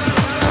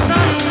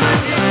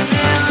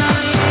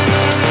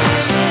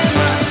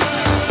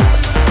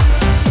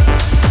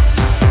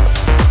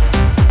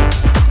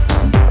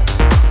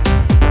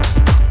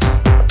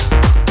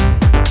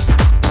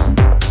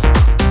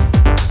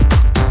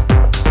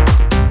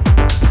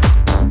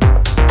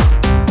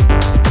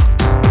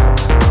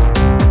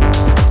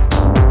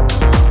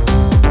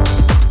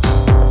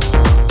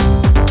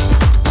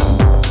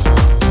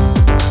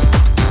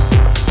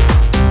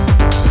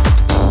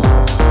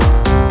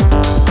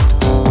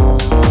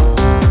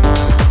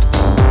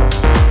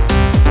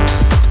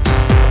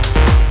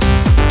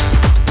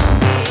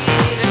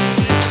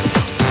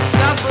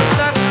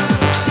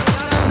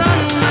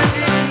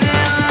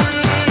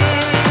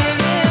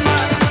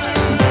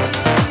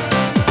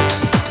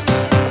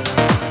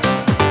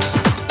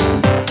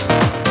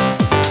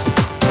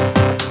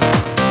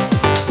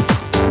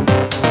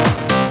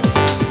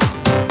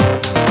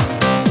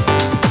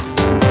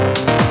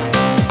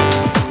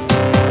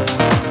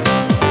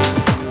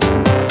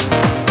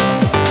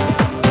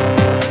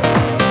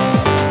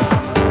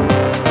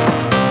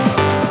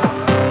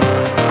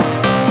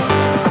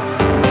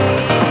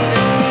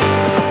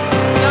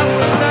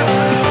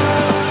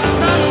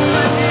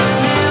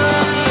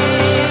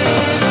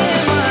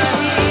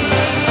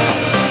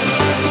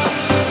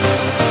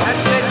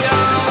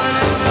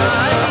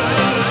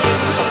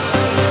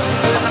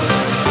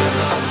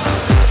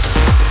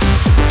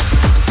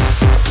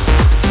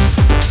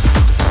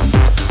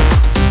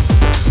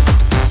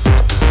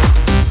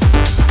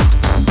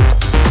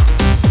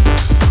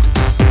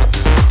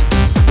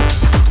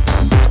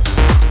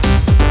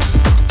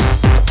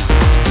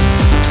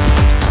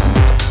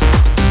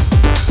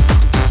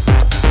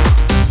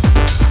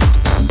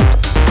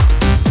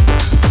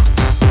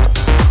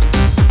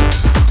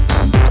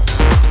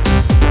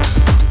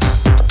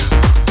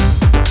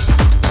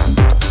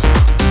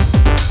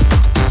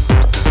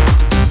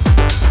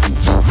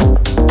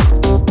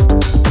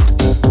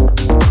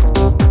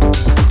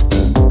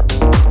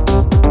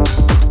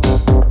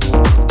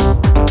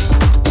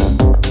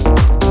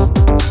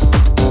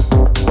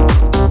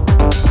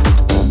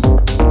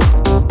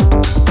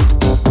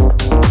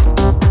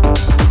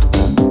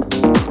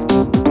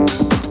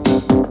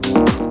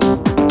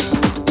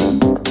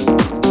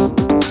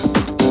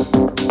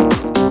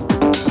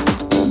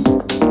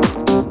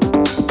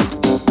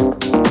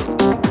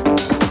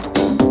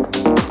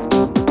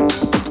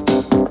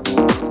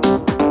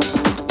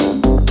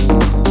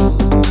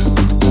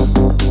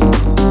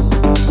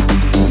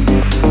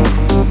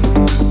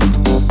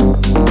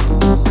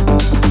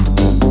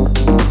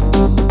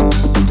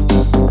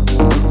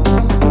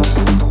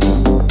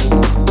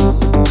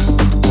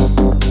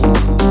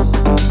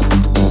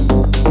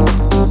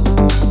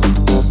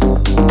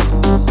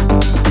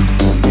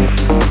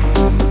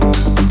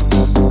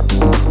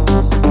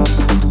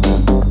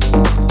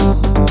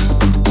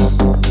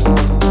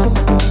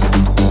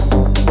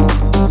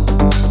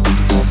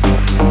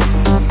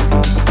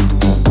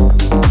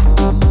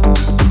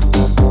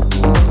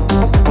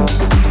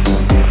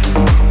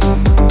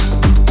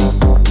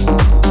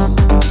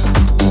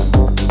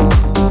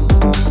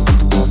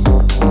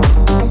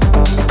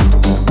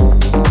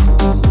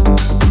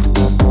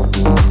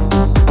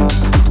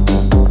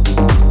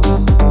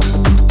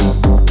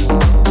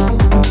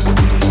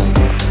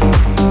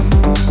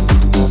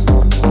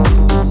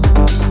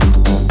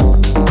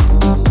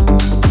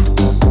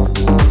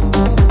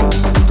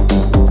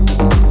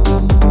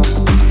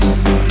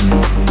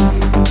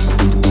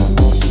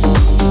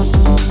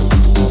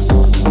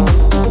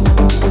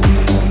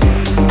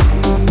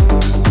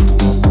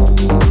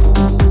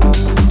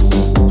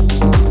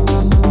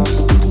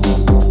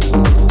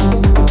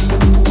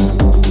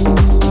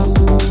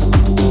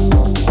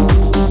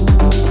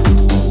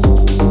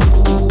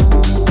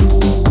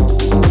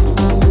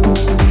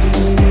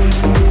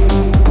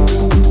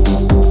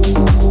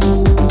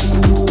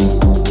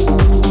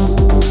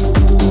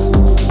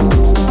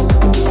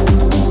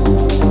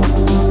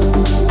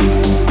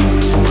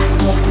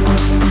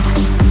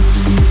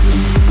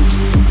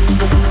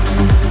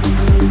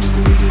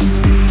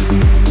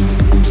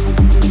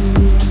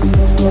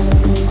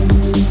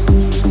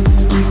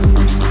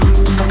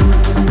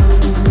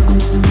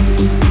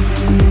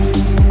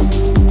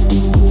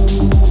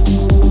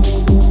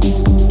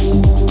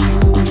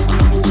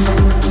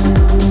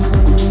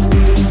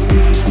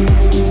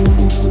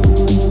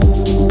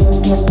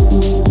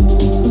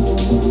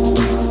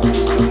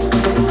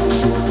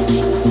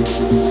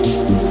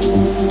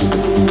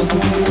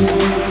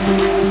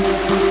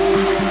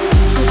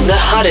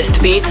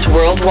hottest beats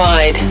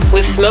worldwide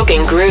with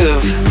Smoking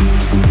Groove.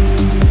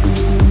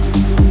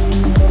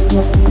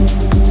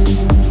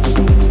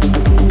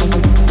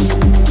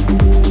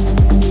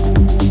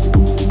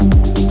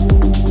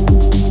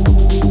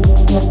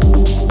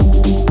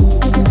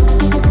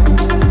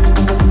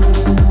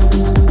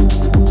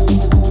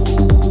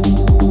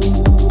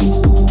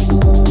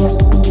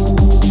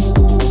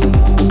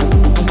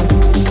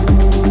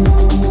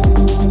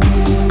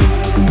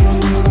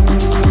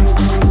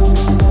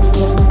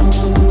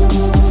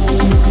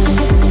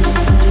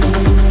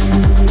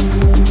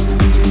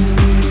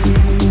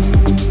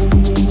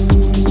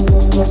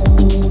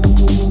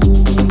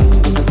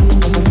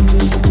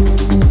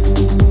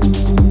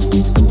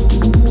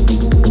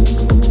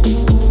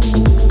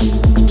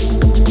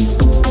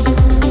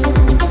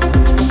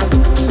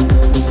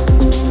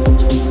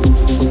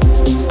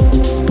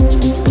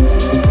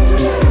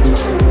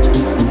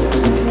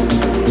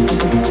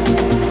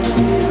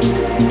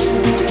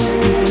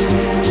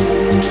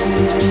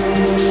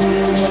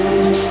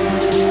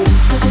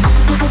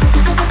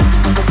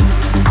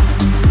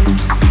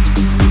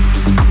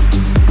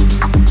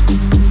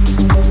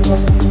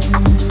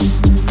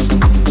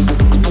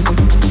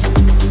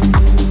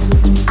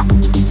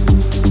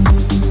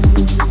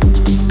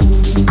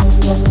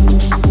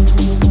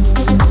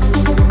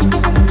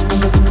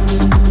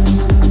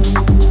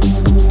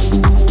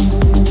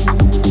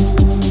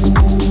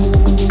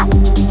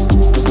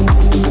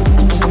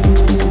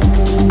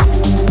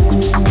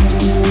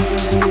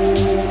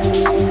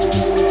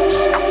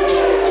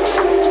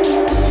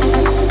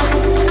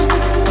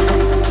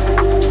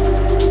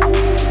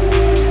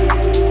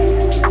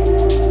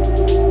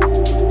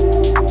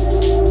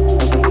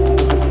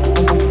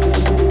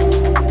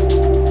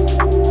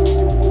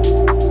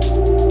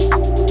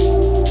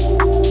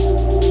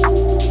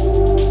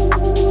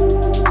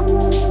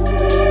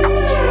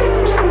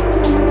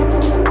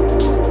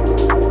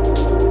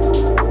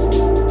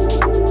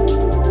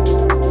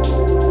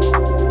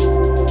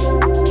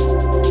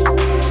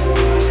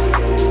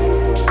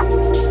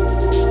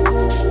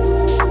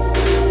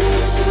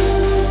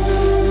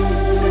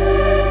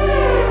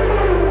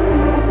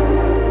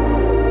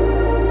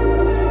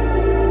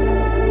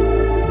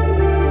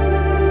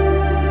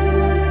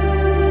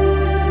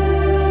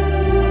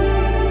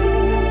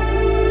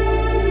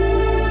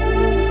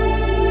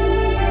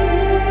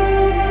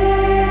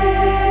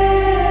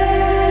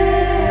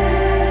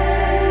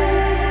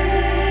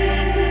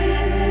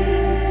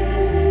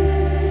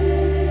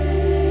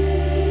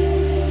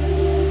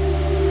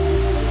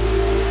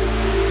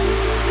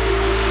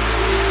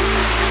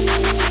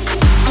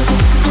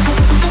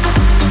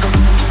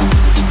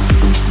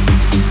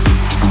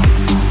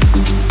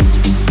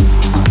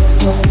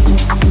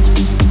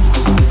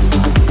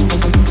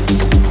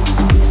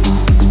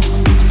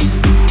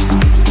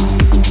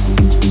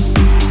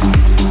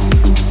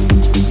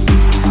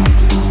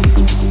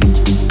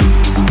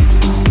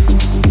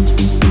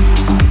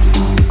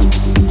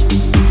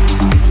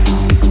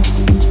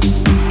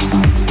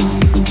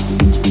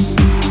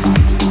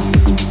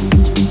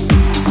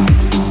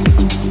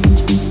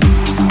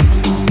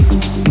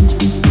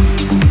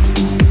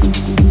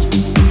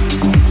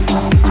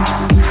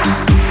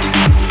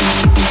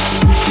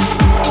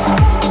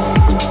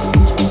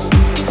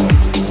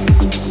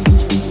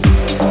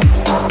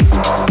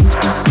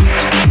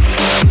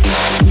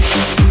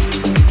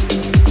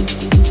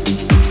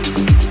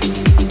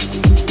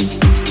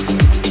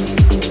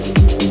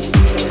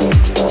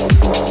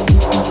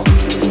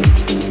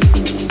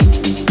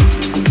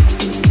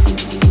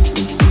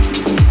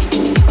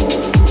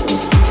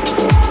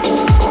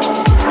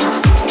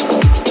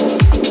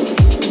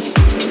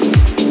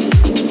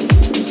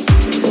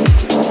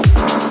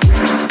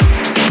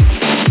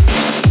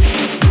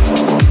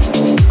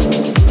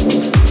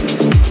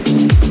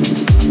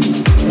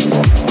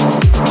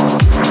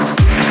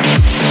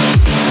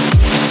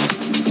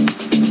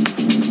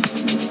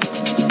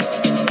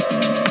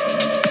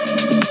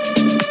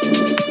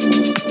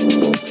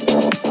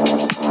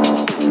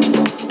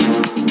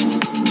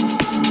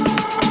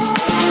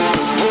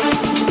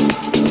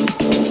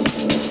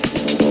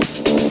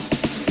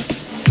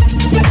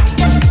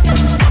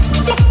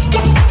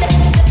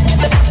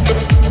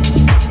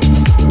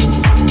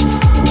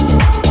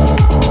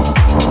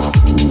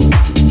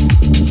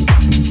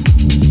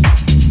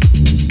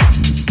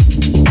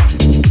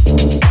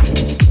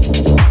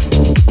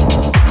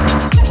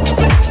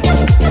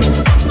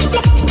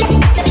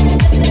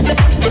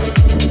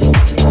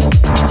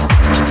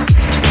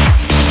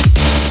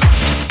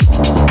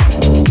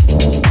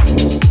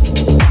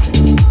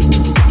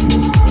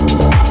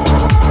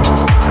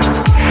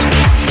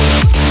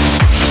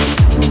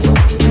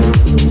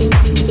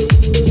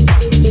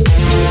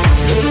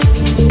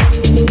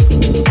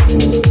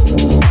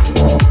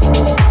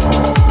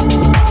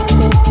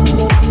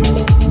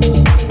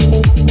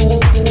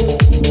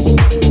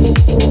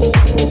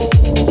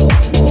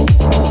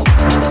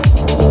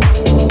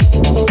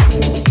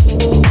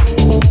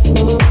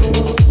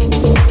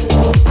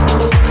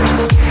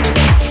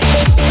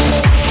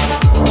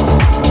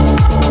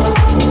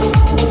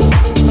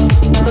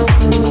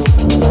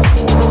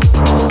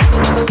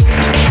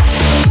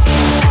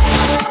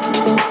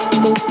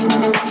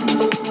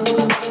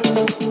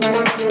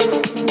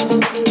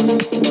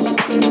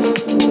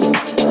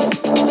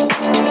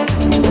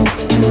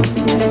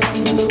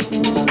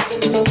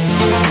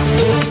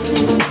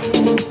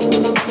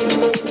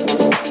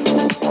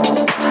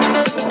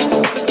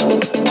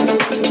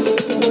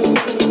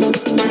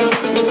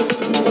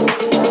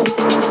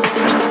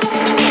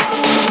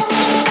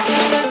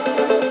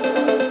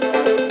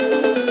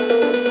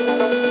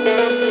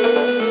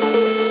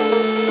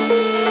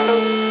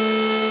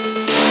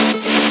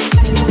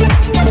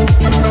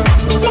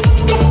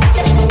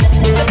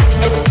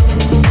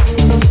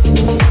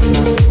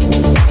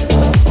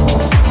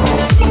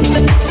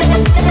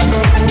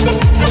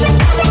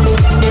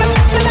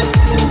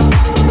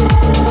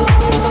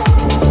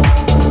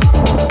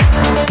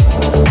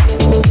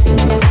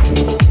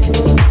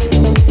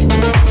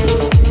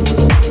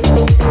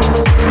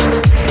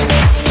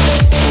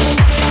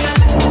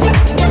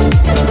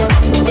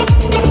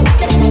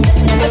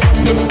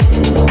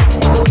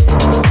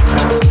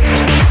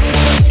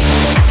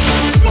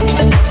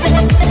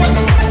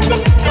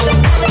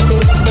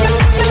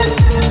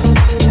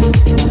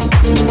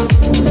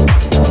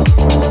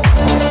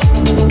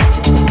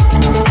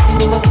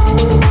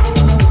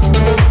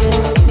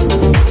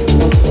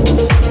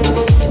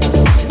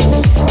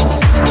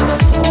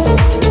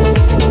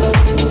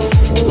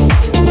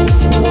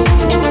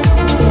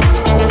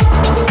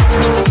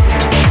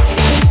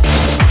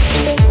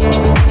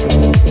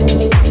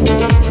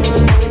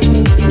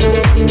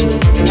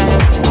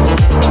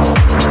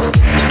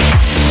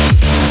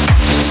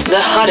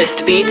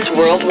 best beats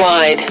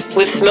worldwide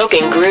with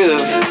Smoking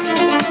Groove.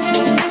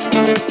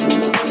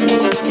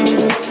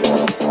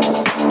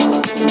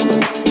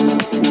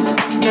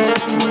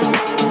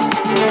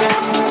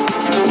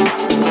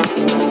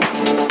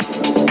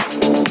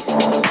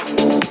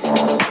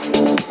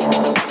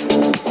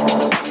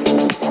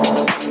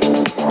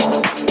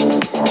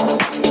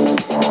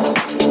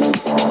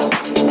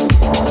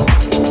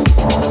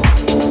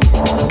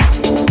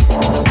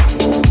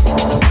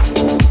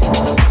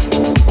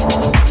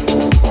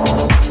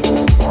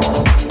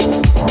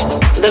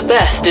 The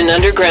best in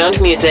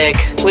underground music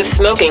with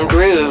Smoking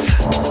Groove.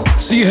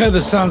 So you heard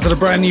the sounds of the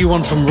brand new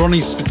one from Ronnie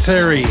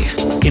Spiteri,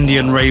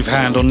 Indian Rave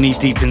Hand on Knee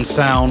Deep in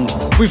Sound.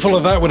 We follow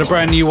that with a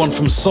brand new one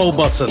from Soul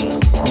Button,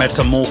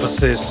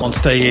 Metamorphosis on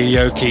Stay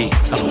Yoki,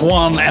 and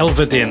Juan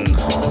Elvedin,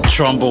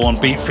 Trumbo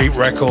on Beat Freak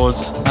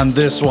Records, and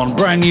this one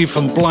brand new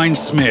from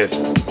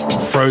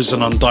Blindsmith,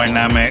 Frozen on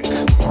Dynamic.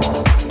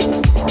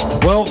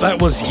 Well, that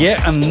was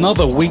yet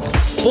another week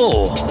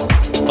full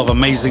of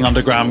amazing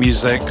underground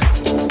music.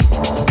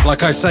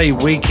 Like I say,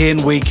 week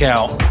in, week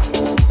out,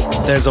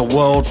 there's a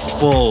world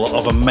full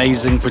of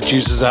amazing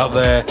producers out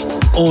there,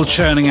 all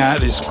churning out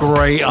this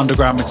great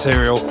underground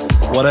material.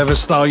 Whatever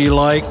style you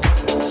like,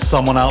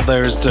 someone out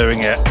there is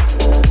doing it.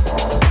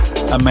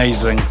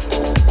 Amazing.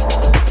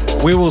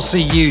 We will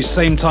see you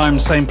same time,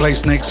 same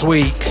place next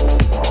week.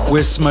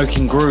 We're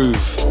Smoking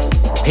Groove.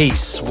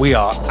 Peace. We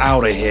are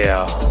out of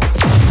here.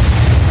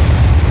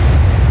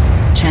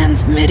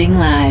 Transmitting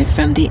live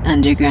from the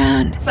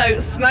underground. So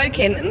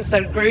smoking and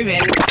so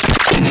grooving.